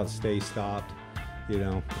check out Stay Stopped.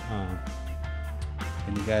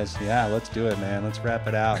 And you guys, let's do it, man. Let's wrap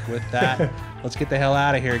it out. With that, let's get the hell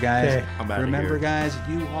out of here, guys. Okay. I'm outta Remember, here. guys,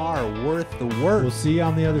 you are worth the work. We'll see you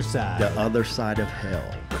on the other side. The other side of hell.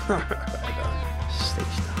 Stay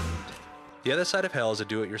stopped. The Other Side of Hell is a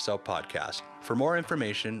do-it-yourself podcast. For more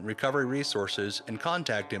information, recovery resources, and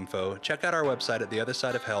contact info, check out our website at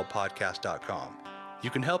theothersideofhellpodcast.com. You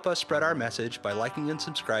can help us spread our message by liking and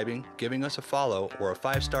subscribing, giving us a follow, or a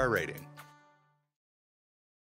 5-star rating.